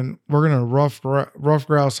go in and we're gonna rough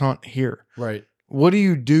grouse hunt here." Right. What do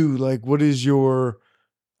you do? Like,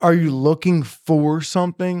 are you looking for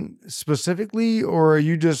something specifically, or are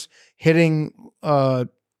you just hitting?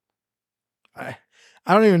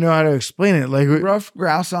 I don't even know how to explain it. Like rough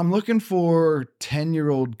grouse, I'm looking for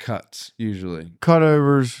 10-year-old cuts, usually.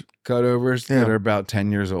 Cutovers that are about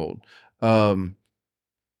 10 years old. I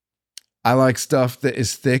like stuff that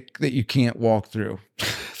is thick that you can't walk through.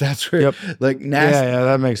 That's where, like nasty. Yeah,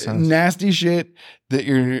 that makes sense. Nasty shit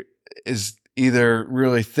that is either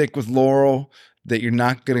really thick with laurel that you're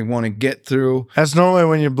not going to want to get through. That's normally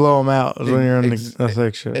when you blow them out, is when you're in the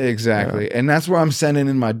thick shit. Exactly. Yeah. And that's where I'm sending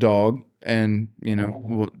in my dog. And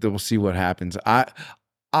we'll see what happens.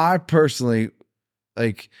 I personally,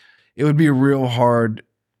 like, it would be a real hard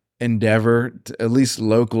endeavor, at least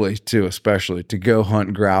locally too, especially to go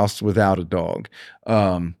hunt grouse without a dog.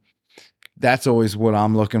 That's always what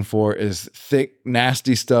I'm looking for, is thick,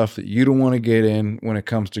 nasty stuff that you don't want to get in when it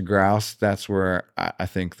comes to grouse. That's where I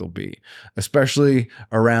think they'll be, especially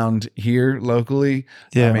around here locally.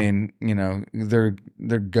 Yeah. I mean,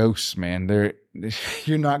 they're ghosts, man.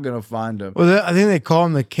 You're not going to find them. Well, I think they call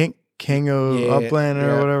them the king of upland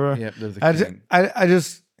or whatever. Yeah, they're the king. I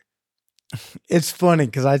just, it's funny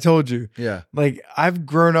because I told you, like I've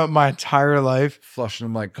grown up my entire life flushing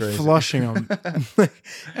them like crazy,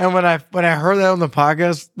 and when I heard that on the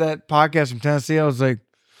podcast from Tennessee, I was like,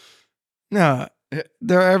 no,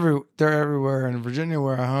 they're everywhere in Virginia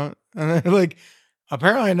where I hunt, and they're like,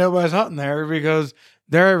 apparently nobody's hunting there because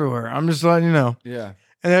they're everywhere. I'm just letting you know. Yeah.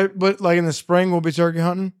 But like in the spring, we'll be turkey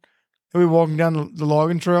hunting. We'll be walking down the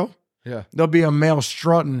logging trail. Yeah. There'll be a male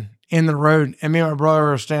strutting in the road, and me and my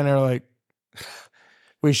brother are standing there like,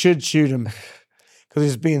 we should shoot him, because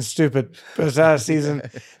he's being stupid. But it's out of season.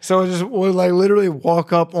 So we'll like literally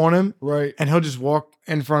walk up on him. Right. And he'll just walk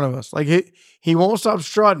in front of us. Like he won't stop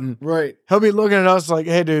strutting. Right. He'll be looking at us like,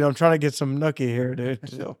 hey, dude, I'm trying to get some nookie here, dude.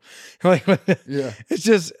 So, like, Yeah. it's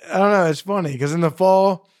just, I don't know. It's funny because in the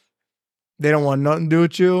fall, they don't want nothing to do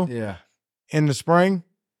with you. Yeah. In the spring,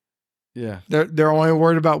 Yeah. they're only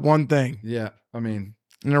worried about one thing. Yeah. I mean,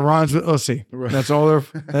 And it rhymes with Ussy. Right. That's all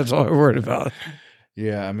they're worried about.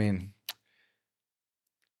 yeah. I mean,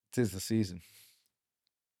 it is the season.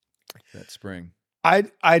 That spring.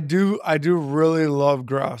 I do really love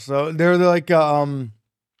grouse. So they're like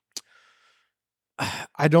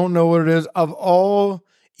I don't know what it is. Of all,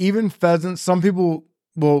 even pheasants, some people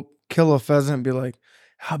will kill a pheasant and be like,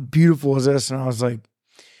 how beautiful is this? And I was like,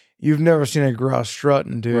 you've never seen a grouse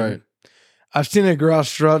strutting, dude. Right. I've seen a grouse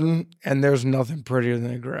strutting, and there's nothing prettier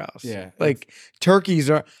than a grouse. Yeah. Like turkeys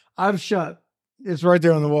are. I've shot. It's right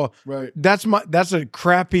there on the wall. Right. That's the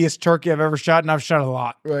crappiest turkey I've ever shot, and I've shot a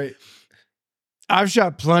lot. Right. I've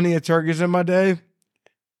shot plenty of turkeys in my day.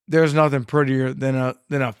 There's nothing prettier than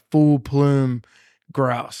a full plume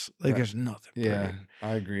grouse. Like there's nothing. Yeah. Prettier.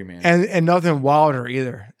 I agree, man. And nothing wilder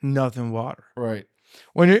either. Nothing wilder. Right.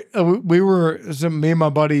 When me and my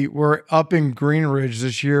buddy were up in Green Ridge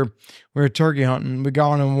this year, we were turkey hunting. We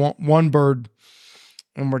got on one bird,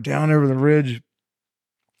 and we're down over the ridge,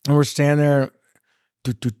 and we're standing there,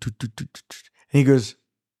 and he goes,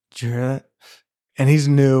 "Did you hear that?" And he's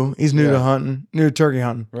new to hunting, new to turkey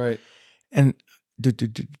hunting, Right. and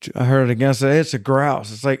I heard it again. I said, "Hey, it's a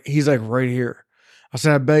grouse." It's like he's like right here. I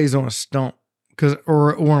said, "I bet he's on a stump,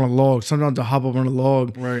 or on a log. Sometimes they'll hop up on a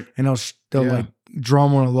log, Right. and they'll like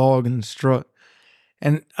drum on a log and strut."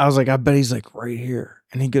 And I was like, I bet he's like right here.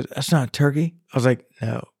 And he goes, "That's not a turkey." I was like,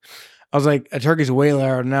 "No." I was like, a turkey's way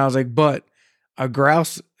louder. And I was like, but a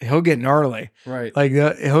grouse, he'll get gnarly. Right. Like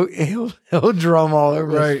he'll drum all over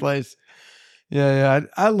Right. this place. Yeah.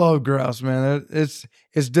 I love grouse, man. It's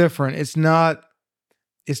different. It's not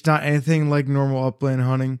anything like normal upland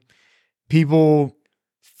hunting. People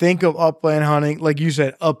think of upland hunting, like you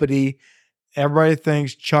said, uppity. Everybody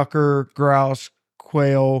thinks chucker, grouse,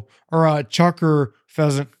 quail, or chucker,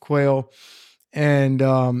 pheasant, quail, and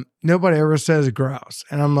nobody ever says grouse.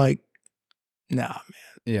 And I'm like, nah, man,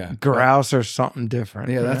 Yeah. grouse or something different.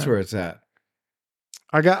 Yeah. That's man. where it's at.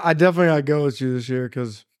 I definitely gotta go with you this year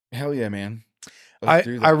because Hell yeah, man. Let's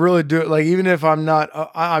do that. I really do it. Like even if I'm not,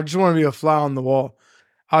 I just want to be a fly on the wall.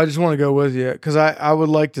 I just want to go with you because I would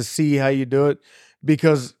like to see how you do it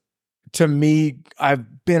because to me,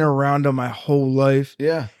 I've been around them my whole life.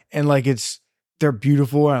 Yeah. And like they're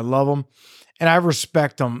beautiful and I love them and I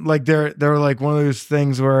respect them. Like they're like one of those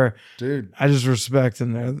things where, dude, I just respect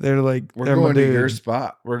them. They're like we're they're going my to dude. your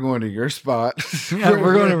spot. We're going to your spot. Yeah,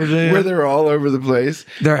 we're going to Virginia. Where they're all over the place.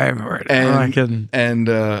 They're everywhere. And- I'm not kidding. And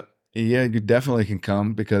yeah, you definitely can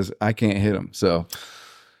come because I can't hit them. So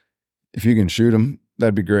if you can shoot them,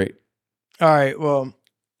 that'd be great. All right. Well,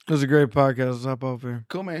 it was a great podcast. Let's hop off here.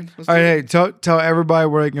 Cool, man. Let's All do right. it. Hey, tell everybody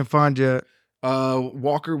where they can find you.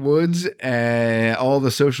 Walker Woods, all the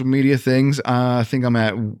social media things. I think I'm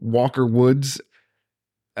at Walker Woods.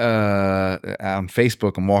 On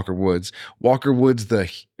Facebook, I'm Walker Woods. Walker Woods, the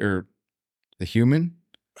human.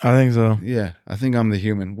 I think so. Yeah, I think I'm the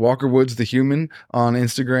human. Walker Woods, the human on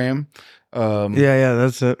Instagram. Yeah,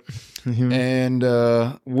 that's it. And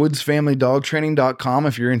woodsfamilydogtraining.com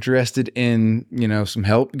if you're interested in, some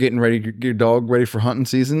help getting ready, get your dog ready for hunting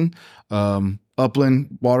season.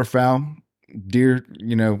 Upland, waterfowl, deer,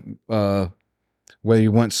 whether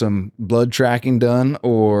you want some blood tracking done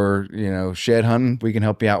or, shed hunting, we can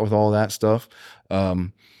help you out with all that stuff.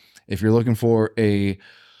 If you're looking for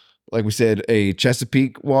like we said, a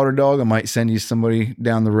Chesapeake water dog, I might send you somebody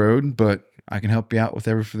down the road, but I can help you out with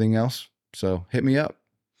everything else. So hit me up.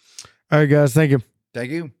 All right, guys. Thank you.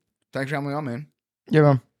 Thank you. Thanks for having me on, man. Yeah,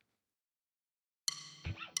 man.